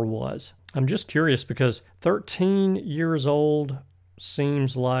is or was. I'm just curious because 13 years old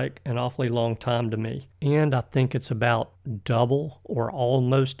seems like an awfully long time to me. And I think it's about double or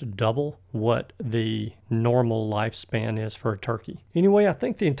almost double what the normal lifespan is for a turkey. Anyway, I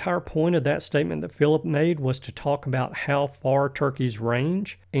think the entire point of that statement that Philip made was to talk about how far turkeys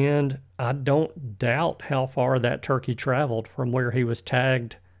range, and I don't doubt how far that turkey traveled from where he was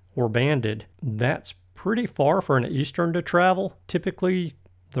tagged or banded. That's pretty far for an Eastern to travel. Typically,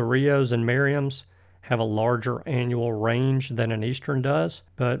 the Rios and Merriams have a larger annual range than an Eastern does,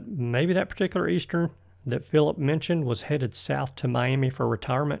 but maybe that particular Eastern that Philip mentioned was headed south to Miami for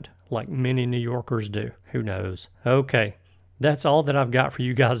retirement, like many New Yorkers do. Who knows? Okay, that's all that I've got for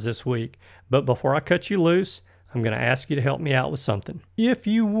you guys this week. But before I cut you loose, I'm going to ask you to help me out with something. If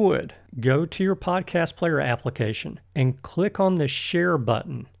you would, go to your podcast player application and click on the share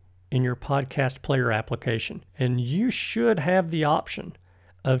button in your podcast player application, and you should have the option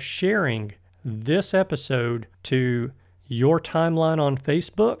of sharing this episode to your timeline on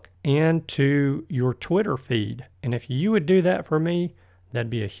Facebook and to your Twitter feed. And if you would do that for me,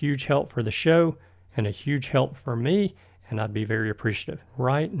 that'd be a huge help for the show and a huge help for me, and I'd be very appreciative.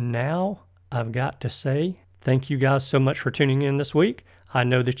 Right now, I've got to say thank you guys so much for tuning in this week. I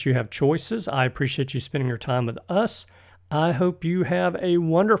know that you have choices. I appreciate you spending your time with us. I hope you have a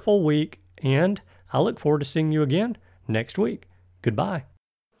wonderful week, and I look forward to seeing you again next week. Goodbye.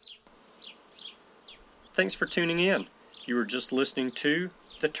 Thanks for tuning in. You were just listening to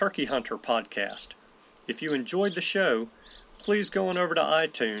the Turkey Hunter Podcast. If you enjoyed the show, please go on over to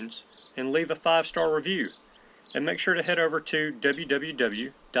iTunes and leave a 5-star review. And make sure to head over to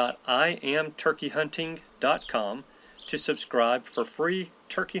www.iamturkeyhunting.com to subscribe for free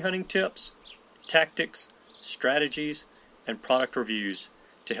turkey hunting tips, tactics, strategies, and product reviews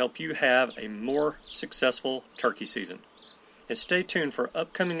to help you have a more successful turkey season. And stay tuned for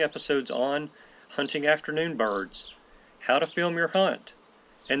upcoming episodes on hunting afternoon birds, how to film your hunt,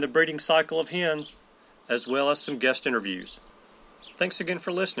 and the breeding cycle of hens, as well as some guest interviews. Thanks again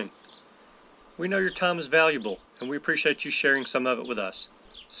for listening. We know your time is valuable, and we appreciate you sharing some of it with us.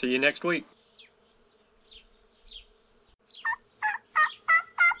 See you next week.